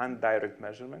say, it's an indirect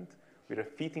measurement. We are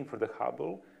fitting for the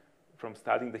Hubble from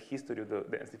studying the history of the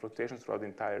density fluctuations throughout the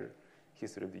entire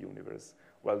history of the universe,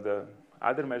 while the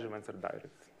other measurements are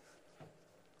direct.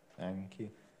 Thank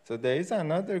you. So there is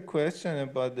another question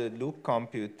about the loop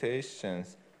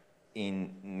computations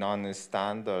in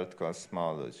non-standard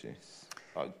cosmologies.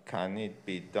 Can it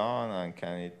be done, and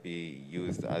can it be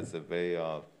used as a way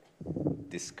of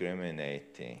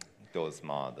discriminating those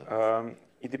models?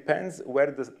 It depends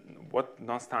what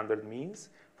non-standard means.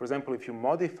 For example, if you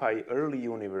modify early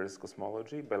universe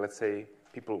cosmology, but let's say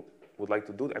people would like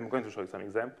to do that, I'm going to show you some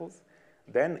examples,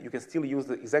 then you can still use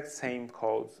the exact same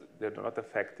codes that are not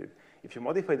affected. If you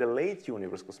modify the late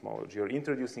universe cosmology, you're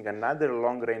introducing another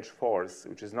long-range force,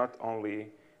 which is not only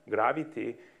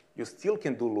gravity. You still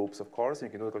can do loops, of course, and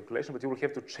you can do the calculation, but you will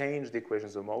have to change the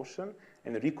equations of motion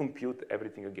and recompute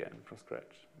everything again from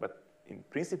scratch. But in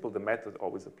principle, the method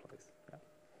always applies. Yeah.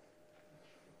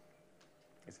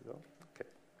 Is it all? Okay.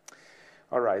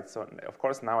 All right, so of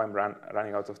course, now I'm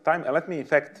running out of time. And let me, in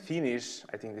fact, finish.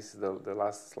 I think this is the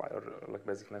last slide, or like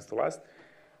basically next to last.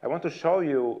 I want to show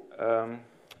you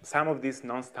some of these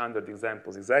non-standard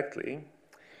examples exactly.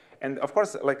 And of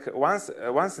course, like once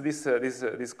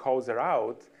these codes are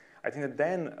out, I think that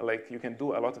then like you can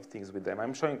do a lot of things with them.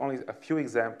 I'm showing only a few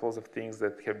examples of things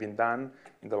that have been done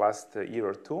in the last year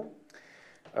or two.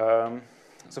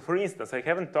 So for instance, I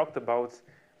haven't talked about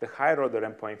the higher order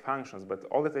endpoint functions, but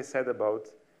all that I said about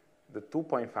the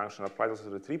 2-point function applies also to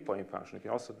the 3-point function. You can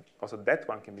also that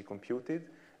one can be computed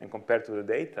and compared to the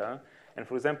data. And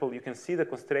for example, you can see the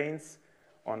constraints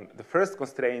on the first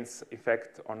constraints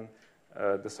effect on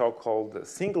the so-called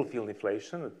single field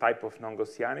inflation, a type of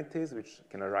non-Gaussianities which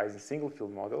can arise in single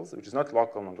field models, which is not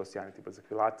local non-Gaussianity, but it's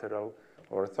equilateral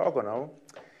or orthogonal,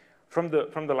 from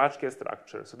the large scale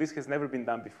structure. So this has never been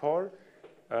done before.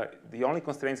 The only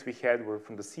constraints we had were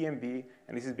from the CMB,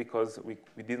 and this is because we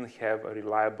didn't have a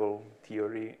reliable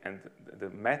theory and the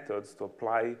methods to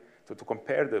apply, to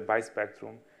compare the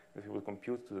bispectrum that we will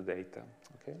compute to the data.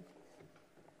 Okay.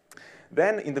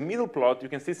 Then in the middle plot, you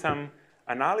can see some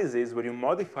analysis where you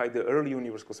modify the early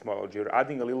universe cosmology. You're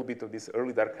adding a little bit of this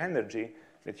early dark energy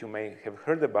that you may have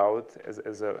heard about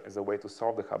as a way to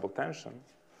solve the Hubble tension.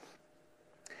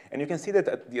 And you can see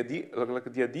that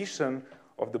the addition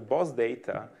of the Bose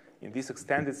data in this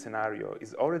extended scenario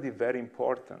is already very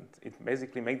important. It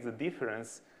basically makes the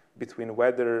difference between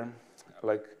whether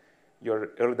like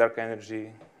your early dark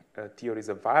energy theory is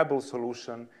a viable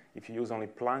solution if you use only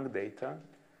Planck data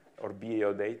or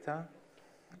BAO data,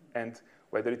 and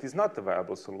whether it is not a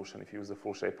viable solution if you use a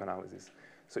full shape analysis.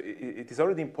 So it is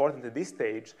already important at this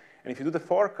stage, and if you do the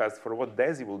forecast for what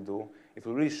DESI will do, it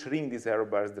will really shrink these error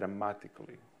bars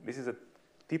dramatically. This is a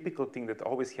typical thing that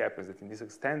always happens, that in these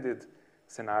extended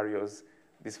scenarios,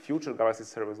 these future galaxy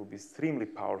surveys will be extremely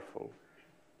powerful,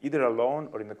 either alone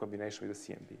or in a combination with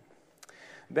the CMB.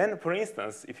 Then, for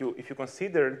instance, if you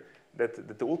consider that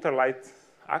the ultralight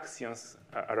axions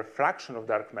are a fraction of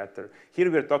dark matter. Here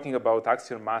we are talking about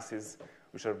axion masses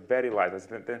which are very light, as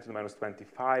 10 to the minus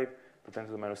 25 to 10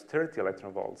 to the minus 30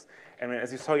 electron volts. And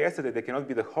as you saw yesterday, they cannot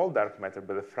be the whole dark matter,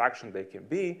 but the fraction they can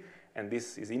be, and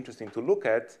this is interesting to look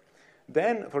at.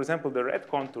 Then, for example, the red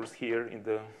contours here in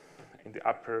the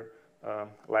upper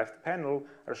left panel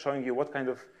are showing you what kind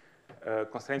of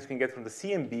constraints you can get from the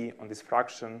CMB on this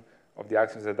fraction of the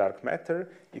actions of dark matter.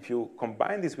 If you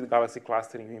combine this with galaxy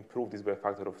clustering, you improve this by a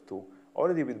factor of 2.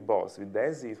 Already with Bose, with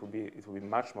DESI, it will be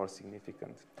much more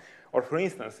significant. Or for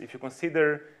instance, if you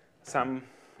consider some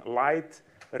light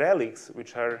relics,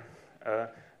 which are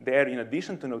there in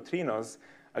addition to neutrinos,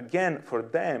 again, for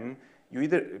them,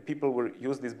 people will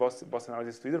use this Bose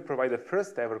analysis to either provide the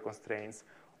first ever constraints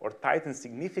or tighten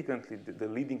significantly the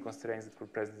leading constraints that were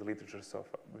present in the literature so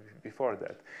far, before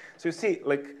that. So you see,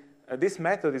 like, this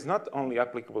method is not only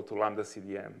applicable to lambda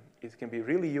CDM. It can be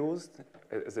really used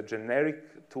as a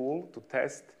generic tool to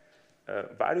test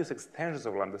various extensions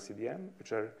of lambda CDM,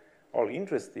 which are all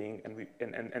interesting.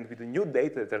 And with the new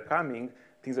data that are coming,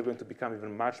 things are going to become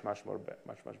even much better.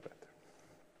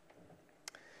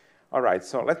 All right,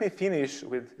 so let me finish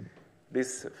with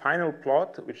this final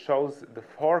plot, which shows the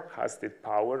forecasted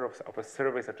power of a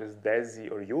survey such as DESI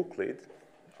or Euclid.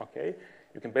 Okay,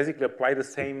 you can basically apply the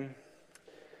same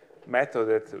method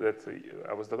that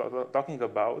I was talking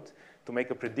about to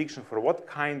make a prediction for what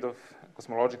kind of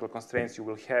cosmological constraints you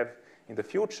will have in the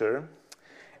future.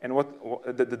 And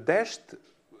the dashed,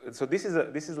 so these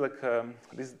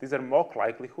are mock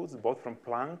likelihoods, both from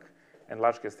Planck and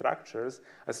large-scale structures,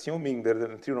 assuming that the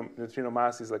neutrino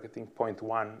mass is like, I think,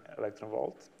 0.1 electron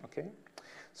volt, okay?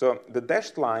 So the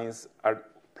dashed lines are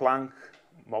Planck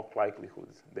mock likelihood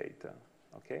data,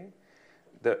 okay?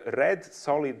 The red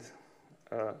solid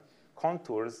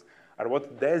contours are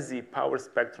what DESI power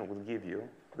spectrum will give you,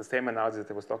 the same analysis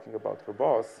that I was talking about for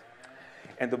both.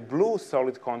 And the blue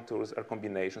solid contours are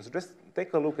combinations. So just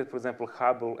take a look at, for example,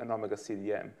 Hubble and Omega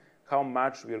CDM, how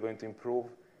much we are going to improve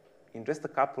in just a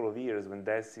couple of years when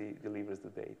DESI delivers the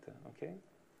data, okay?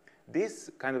 This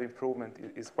kind of improvement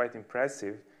is quite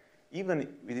impressive, even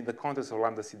within the context of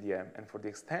lambda CDM. And for the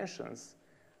extensions,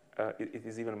 it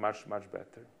is even much, much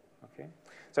better, okay?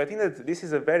 So I think that this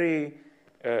is a very,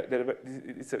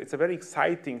 it's a very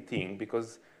exciting thing,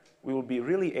 because we will be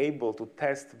really able to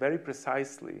test very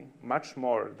precisely, much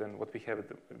more than what we can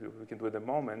do at the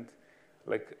moment,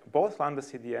 like both lambda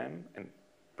CDM and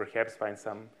perhaps find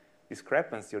some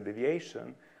discrepancy or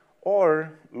deviation,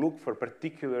 or look for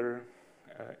particular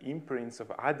imprints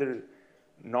of other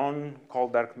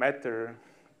non-cold dark matter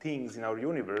things in our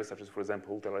universe, such as, for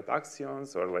example, ultralight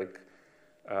axions, or like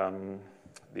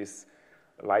these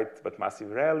light but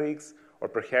massive relics, or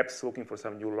perhaps looking for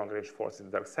some new long-range force in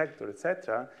the dark sector,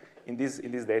 etc., in this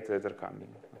data that are coming.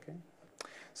 Okay?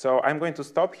 So I'm going to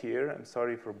stop here. I'm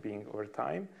sorry for being over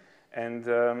time. And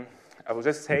I will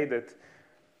just say that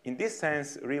in this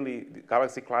sense, really, the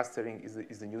galaxy clustering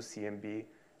is the new CMB,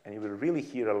 and you will really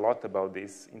hear a lot about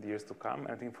this in the years to come.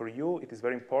 And I think for you, it is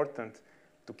very important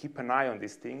to keep an eye on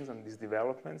these things, on these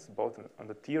developments, both on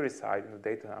the theory side and the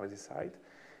data analysis side,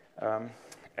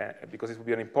 because it will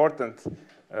be an important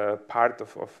part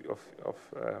of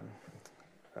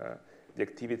the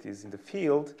activities in the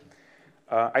field.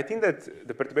 I think that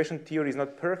the perturbation theory is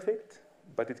not perfect,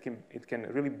 but it can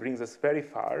really bring us very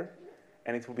far,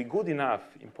 and it will be good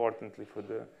enough, importantly, for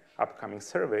the upcoming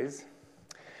surveys.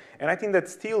 And I think that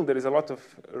still there is a lot of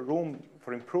room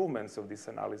for improvements of this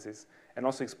analysis, and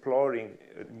also exploring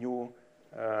new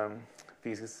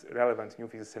relevant new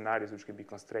physics scenarios which can be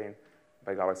constrained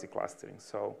by galaxy clustering.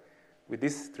 So with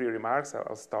these 3 remarks,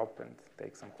 I'll stop and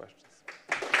take some questions.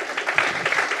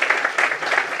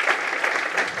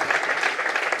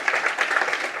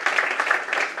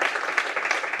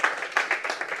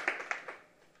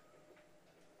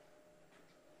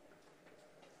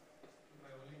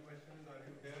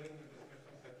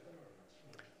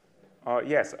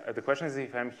 Yes, the question is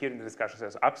if I'm here in the discussion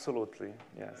session. Absolutely,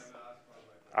 yes.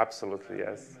 Absolutely,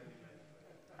 yes.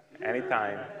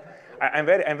 Anytime. I'm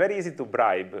very easy to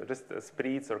bribe. Just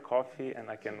spritz or coffee, and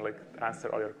I can answer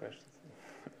all your questions.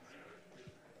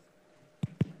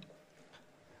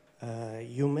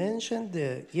 You mentioned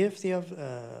if the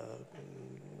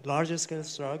larger scale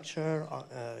structure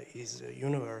is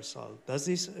universal. Does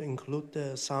this include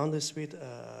the sound speed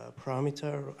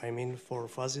parameter, I mean, for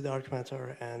fuzzy dark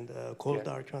matter and cold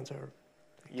dark matter?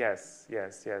 Yes.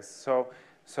 So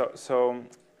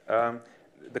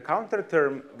the counter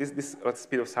term, this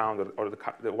speed of sound, or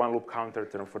the one loop counter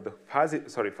term for the fuzzy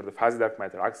dark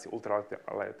matter,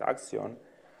 ultralight axion,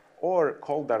 or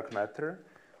cold dark matter,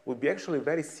 would be actually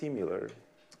very similar.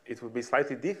 It would be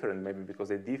slightly different, maybe because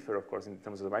they differ, of course, in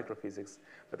terms of the microphysics.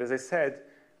 But as I said,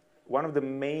 one of the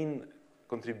main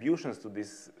contributions to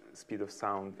this speed of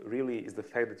sound really is the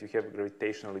fact that you have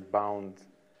gravitationally bound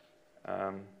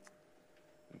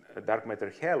dark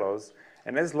matter halos.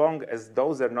 And as long as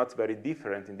those are not very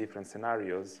different in different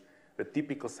scenarios, the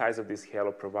typical size of this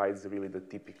halo provides really the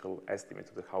typical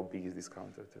estimate of how big is this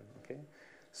counter term. Okay?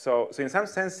 So in some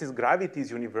sense, since gravity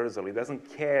is universal, it doesn't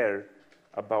care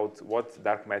about what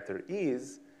dark matter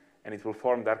is, and it will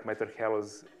form dark matter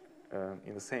halos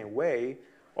in the same way.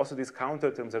 Also, these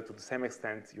counter terms are to the same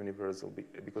extent universal,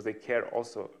 because they care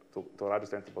also to a large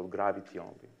extent about gravity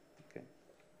only. Okay?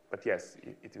 But yes,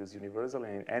 it is universal,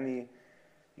 and in any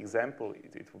example,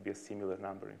 it will be a similar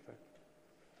number, in fact.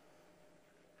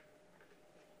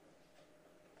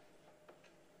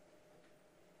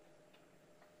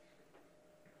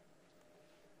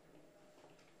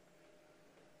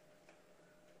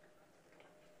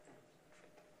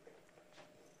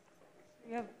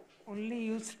 We have only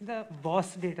used the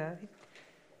BOSS data, right?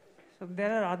 So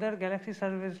there are other galaxy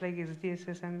surveys like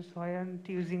SDSS, and so why aren't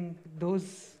using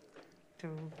those to?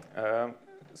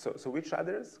 So which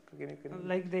others? Can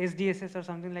Like the SDSS or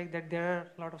something like that, there are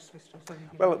a lot of systems. So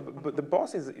well, but the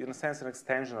BOSS is, in a sense, an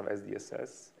extension of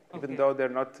SDSS. Even though they're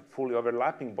not fully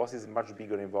overlapping, BOSS is much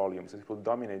bigger in volume, so it will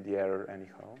dominate the error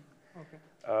anyhow. Okay.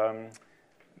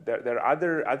 There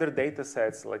are other data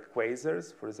sets like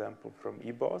quasars, for example, from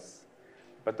eBOSS,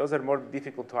 but those are more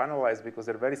difficult to analyze because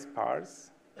they're very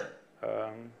sparse.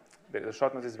 The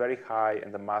shortness is very high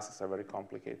and the masses are very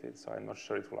complicated, so I'm not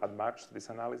sure it will add much to this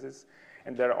analysis.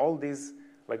 And there are all these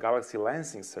like galaxy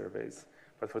lensing surveys,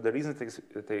 but for the reasons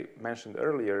that I mentioned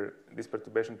earlier, this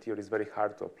perturbation theory is very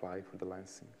hard to apply for the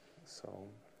lensing. So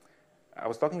I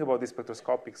was talking about these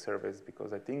spectroscopic surveys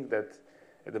because I think that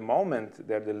at the moment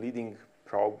they're the leading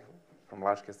probe from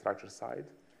large-scale structure side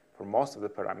for most of the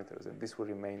parameters, and this will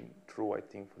remain true, I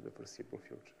think, for the foreseeable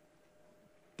future.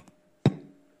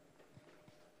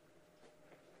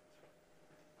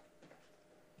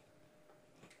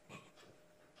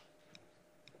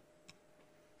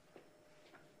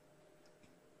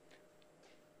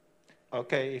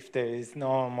 Okay, if there is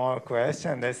no more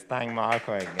question, let's thank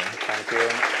Marko again. Thank you. I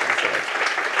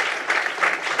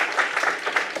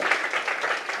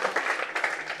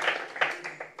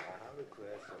have a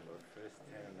question, but first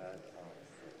turn that on.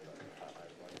 I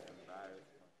want to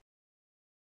embarrass